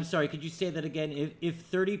saying, I'm sorry, could you say that again?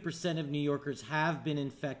 If 30% of New Yorkers have been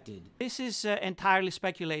infected? This is entirely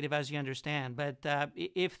speculative, as you understand, but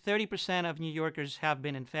if 30% of New Yorkers have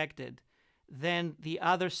been infected, then the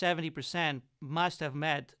other 70% must have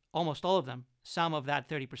met, almost all of them, some of that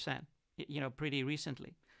 30%, pretty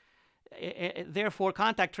recently. Therefore,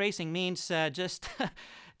 contact tracing means just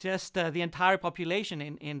the entire population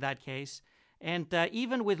in that case. And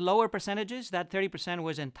even with lower percentages, that 30%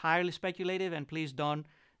 was entirely speculative. And please don't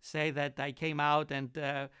say that I came out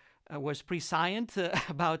and was prescient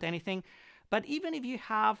about anything. But even if you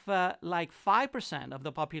have like 5% of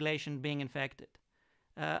the population being infected,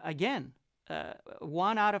 again,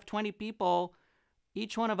 1 out of 20 people,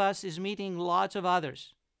 each one of us is meeting lots of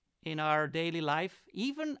others in our daily life,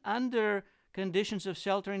 even under conditions of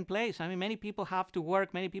shelter in place. I mean, many people have to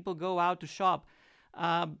work, many people go out to shop.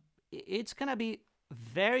 It's going to be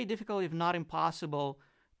very difficult, if not impossible,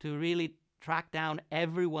 to really track down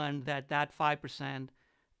everyone that 5%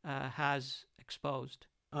 has exposed.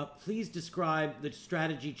 Please describe the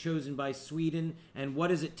strategy chosen by Sweden, and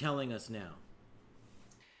what is it telling us now?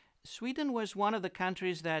 Sweden was one of the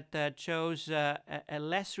countries that chose a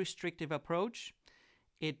less restrictive approach.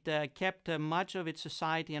 It kept much of its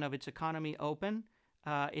society and of its economy open.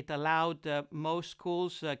 It allowed most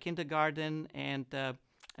schools, kindergarten and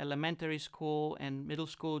elementary school and middle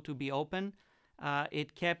school, to be open.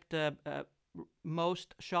 It kept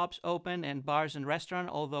most shops open and bars and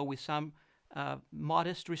restaurants, although with some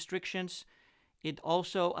modest restrictions. It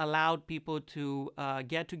also allowed people to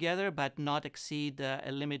get together but not exceed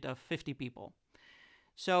a limit of 50 people.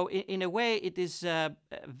 So in a way, it is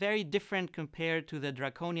very different compared to the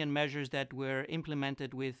draconian measures that were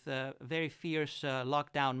implemented with very fierce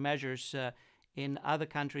lockdown measures in other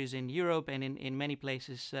countries in Europe and in many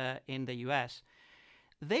places in the US.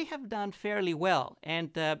 They have done fairly well.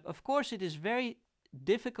 And of course, it is very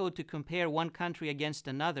difficult to compare one country against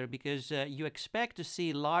another because you expect to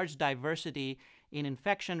see large diversity in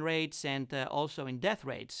infection rates and also in death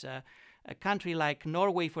rates. A country like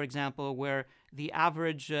Norway, for example, where the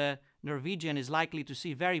average Norwegian is likely to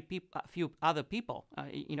see very few other people.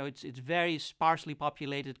 It's very sparsely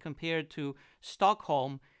populated compared to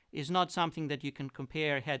Stockholm, is not something that you can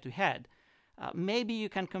compare head to head. Maybe you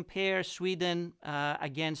can compare Sweden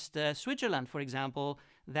against Switzerland, for example,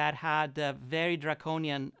 that had very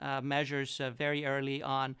draconian measures very early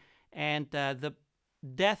on, and the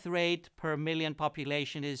death rate per million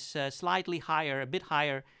population is slightly higher, a bit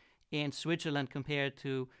higher in Switzerland compared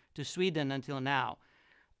to Sweden until now.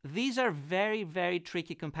 These are very, very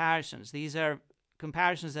tricky comparisons. These are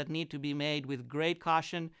comparisons that need to be made with great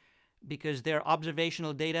caution because they're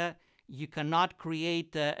observational data. You cannot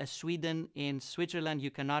create a Sweden in Switzerland. You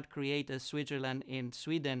cannot create a Switzerland in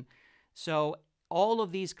Sweden. So all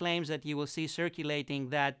of these claims that you will see circulating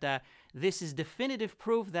that this is definitive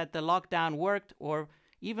proof that the lockdown worked, or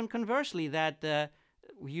even conversely that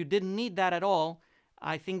you didn't need that at all,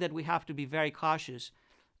 I think that we have to be very cautious.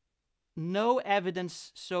 No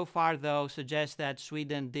evidence so far, though, suggests that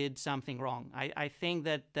Sweden did something wrong. I think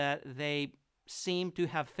that they seem to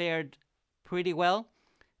have fared pretty well.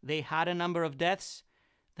 They had a number of deaths.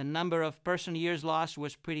 The number of person years lost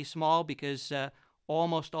was pretty small because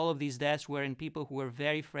almost all of these deaths were in people who were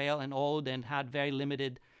very frail and old and had very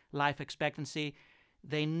limited life expectancy.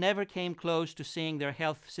 They never came close to seeing their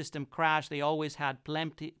health system crash. They always had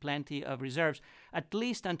plenty of reserves, at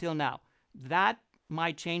least until now. That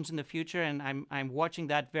might change in the future, and I'm watching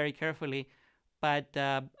that very carefully. But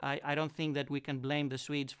I don't think that we can blame the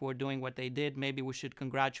Swedes for doing what they did. Maybe we should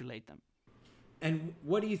congratulate them. And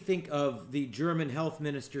what do you think of the German health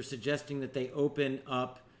minister suggesting that they open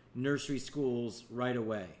up nursery schools right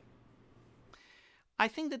away? I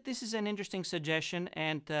think that this is an interesting suggestion,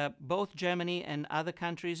 and both Germany and other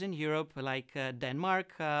countries in Europe, like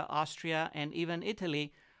Denmark, Austria, and even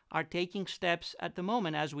Italy, are taking steps at the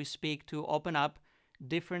moment as we speak to open up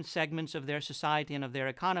different segments of their society and of their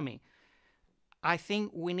economy. I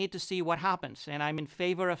think we need to see what happens, and I'm in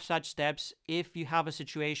favor of such steps if you have a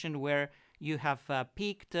situation where you have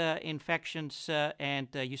peaked infections and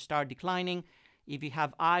you start declining. If you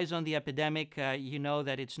have eyes on the epidemic, you know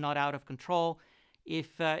that it's not out of control.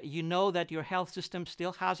 If you know that your health system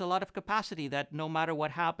still has a lot of capacity, that no matter what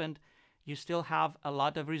happened, you still have a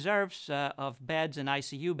lot of reserves of beds and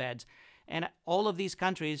ICU beds. And all of these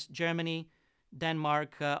countries, Germany,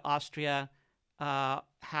 Denmark, Austria,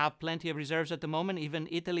 have plenty of reserves at the moment. Even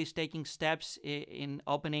Italy is taking steps in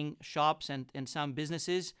opening shops and some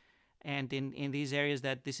businesses. And in these areas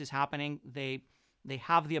that this is happening, they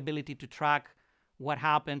have the ability to track what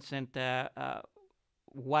happens and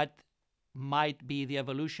what might be the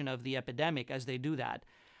evolution of the epidemic as they do that.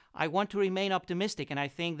 I want to remain optimistic, and I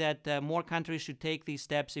think that more countries should take these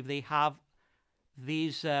steps if they have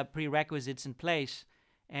these prerequisites in place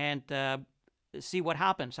and see what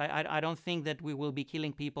happens. I don't think that we will be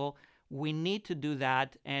killing people. We need to do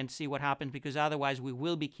that and see what happens, because otherwise we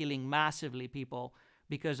will be killing massively people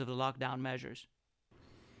because of the lockdown measures.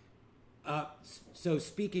 So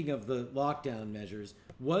speaking of the lockdown measures,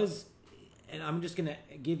 and I'm just going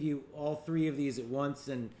to give you all three of these at once,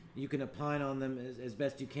 and you can opine on them as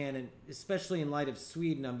best you can, and especially in light of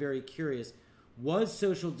Sweden, I'm very curious. Was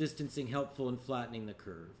social distancing helpful in flattening the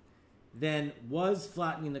curve? Then, was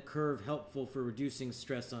flattening the curve helpful for reducing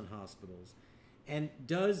stress on hospitals? And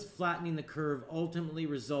does flattening the curve ultimately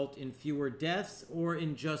result in fewer deaths or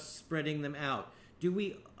in just spreading them out? Do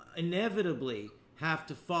we inevitably have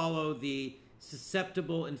to follow the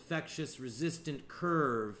susceptible, infectious, resistant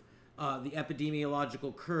curve, the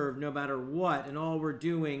epidemiological curve, no matter what, and all we're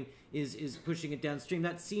doing is pushing it downstream?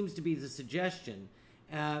 That seems to be the suggestion.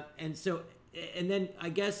 And then I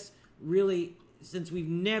guess really, since we've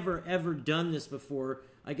never ever done this before,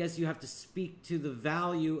 I guess you have to speak to the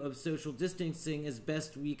value of social distancing as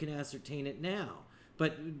best we can ascertain it now.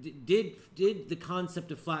 But did the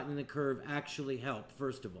concept of flattening the curve actually help,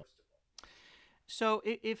 first of all? So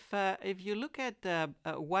if you look at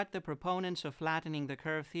what the proponents of flattening the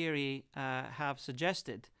curve theory have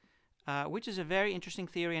suggested, which is a very interesting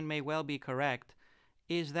theory and may well be correct,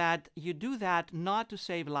 is that you do that not to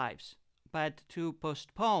save lives, but to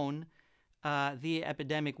postpone the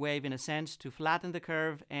epidemic wave, in a sense, to flatten the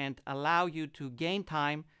curve and allow you to gain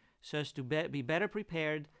time so as to be better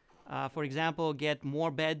prepared. For example, get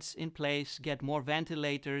more beds in place, get more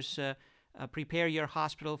ventilators, prepare your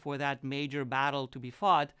hospital for that major battle to be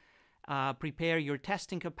fought, prepare your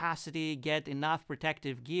testing capacity, get enough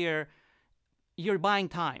protective gear. You're buying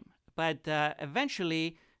time. But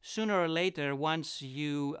eventually, sooner or later, once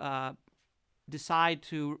you decide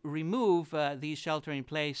to remove the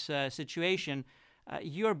shelter-in-place situation,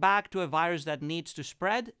 you're back to a virus that needs to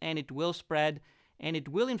spread, and it will spread, and it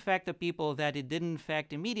will infect the people that it didn't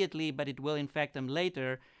infect immediately, but it will infect them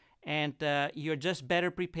later, and you're just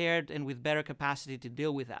better prepared and with better capacity to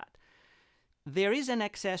deal with that. There is an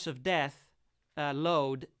excess of death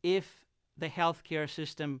load if the healthcare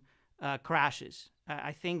system crashes.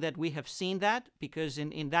 I think that we have seen that, because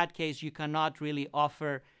in that case you cannot really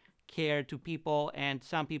offer care to people, and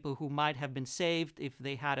some people who might have been saved if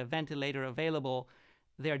they had a ventilator available,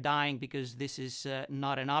 they're dying because this is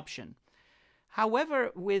not an option.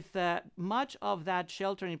 However, with much of that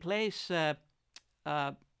shelter-in-place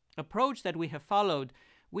approach that we have followed,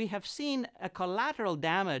 we have seen a collateral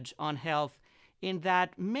damage on health, in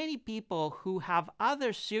that many people who have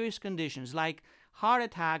other serious conditions like heart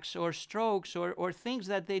attacks or strokes or things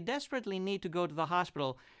that they desperately need to go to the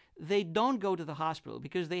hospital, they don't go to the hospital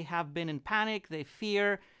because they have been in panic, they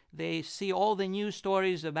fear, they see all the news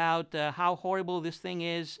stories about how horrible this thing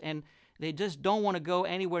is, and they just don't want to go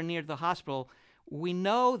anywhere near the hospital. We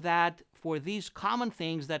know that for these common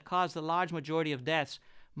things that cause the large majority of deaths,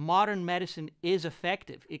 modern medicine is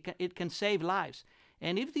effective. It can save lives.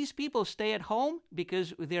 And if these people stay at home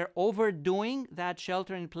because they're overdoing that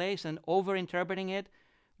shelter in place and overinterpreting it,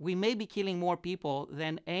 we may be killing more people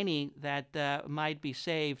than any that might be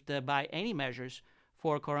saved by any measures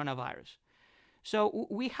for coronavirus. So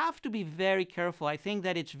we have to be very careful. I think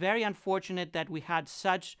that it's very unfortunate that we had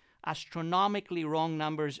such astronomically wrong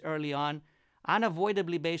numbers early on.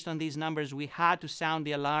 Unavoidably, based on these numbers, we had to sound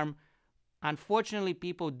the alarm. Unfortunately,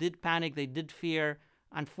 people did panic, they did fear.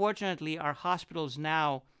 Unfortunately, our hospitals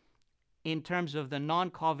now, in terms of the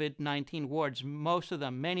non-COVID-19 wards, most of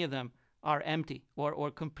them, many of them, are empty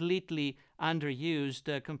or completely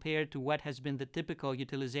underused compared to what has been the typical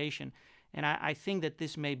utilization. And I think that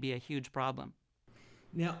this may be a huge problem.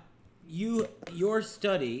 Now, your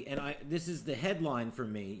study, and this is the headline for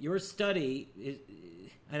me, your study is,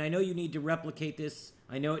 and I know you need to replicate this,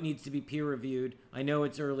 I know it needs to be peer-reviewed, I know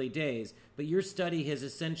it's early days, but your study has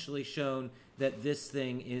essentially shown that this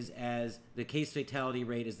thing is the case fatality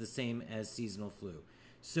rate is the same as seasonal flu.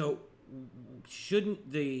 So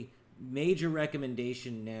shouldn't the major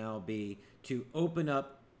recommendation now be to open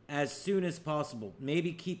up as soon as possible,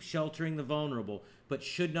 maybe keep sheltering the vulnerable, but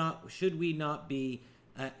should we not be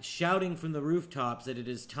shouting from the rooftops that it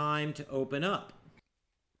is time to open up?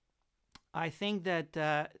 I think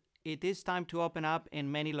that it is time to open up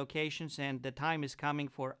in many locations, and the time is coming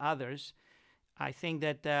for others. I think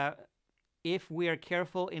that if we are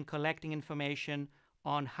careful in collecting information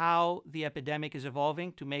on how the epidemic is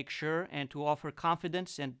evolving, to make sure and to offer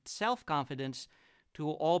confidence and self-confidence to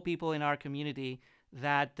all people in our community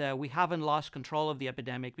that we haven't lost control of the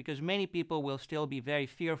epidemic, because many people will still be very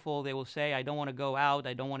fearful. They will say, I don't want to go out,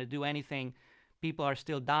 I don't want to do anything. People are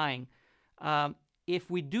still dying. If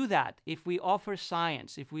we do that, if we offer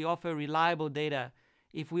science, if we offer reliable data,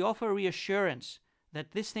 if we offer reassurance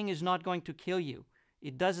that this thing is not going to kill you,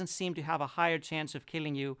 it doesn't seem to have a higher chance of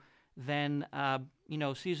killing you than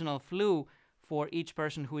seasonal flu for each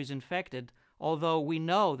person who is infected, although we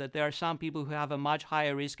know that there are some people who have a much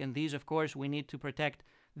higher risk, and these, of course, we need to protect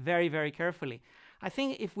very, very carefully. I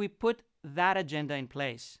think if we put that agenda in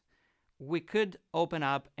place, we could open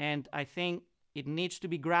up, and I think it needs to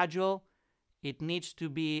be gradual. It needs to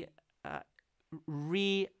be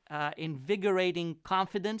reinvigorating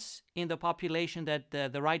confidence in the population that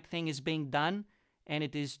the right thing is being done, and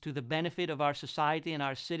it is to the benefit of our society and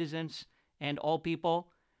our citizens and all people.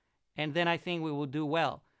 And then I think we will do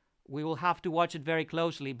well. We will have to watch it very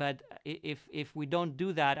closely, but if we don't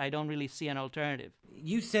do that, I don't really see an alternative.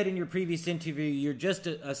 You said in your previous interview you're just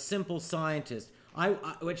a simple scientist,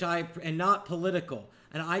 and not political.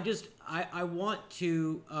 And I want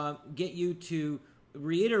to get you to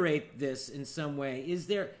reiterate this in some way. Is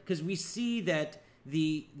there, because we see that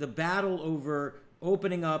the battle over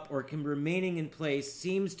opening up or remaining in place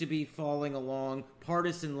seems to be falling along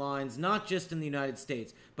partisan lines, not just in the United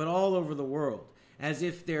States, but all over the world, as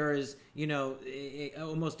if there is,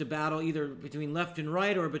 almost a battle either between left and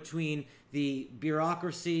right or between the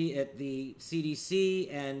bureaucracy at the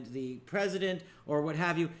CDC and the president or what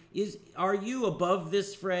have you. Are you above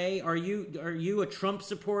this fray? Are you a Trump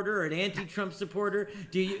supporter or an anti-Trump supporter?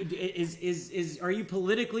 Are you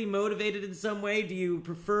politically motivated in some way? Do you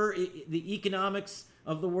prefer the economics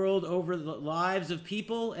of the world over the lives of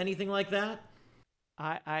people? Anything like that?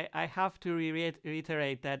 I have to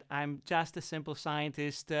reiterate that I'm just a simple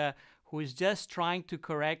scientist who is just trying to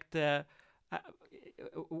correct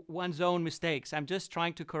one's own mistakes. I'm just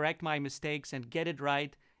trying to correct my mistakes and get it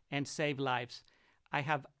right and save lives. I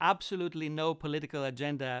have absolutely no political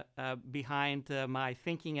agenda behind my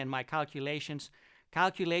thinking and my calculations.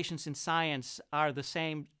 Calculations in science are the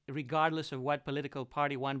same regardless of what political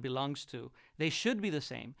party one belongs to. They should be the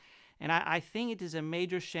same. And I think it is a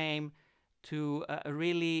major shame to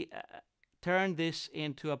really turn this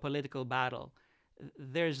into a political battle.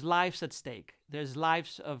 There's lives at stake. There's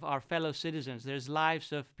lives of our fellow citizens. There's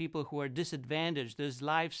lives of people who are disadvantaged. There's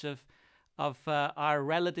lives of our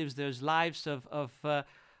relatives. There's lives of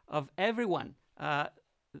everyone.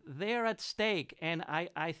 They're at stake, and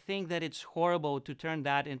I think that it's horrible to turn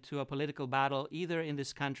that into a political battle, either in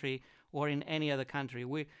this country or in any other country.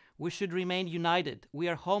 We should remain united. We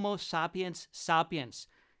are Homo sapiens sapiens.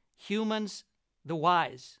 Humans, the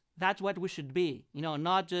wise. That's what we should be.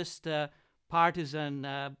 Not just partisan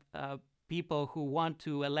people who want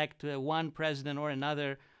to elect one president or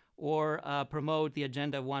another or promote the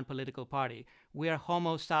agenda of one political party. We are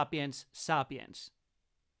Homo sapiens sapiens.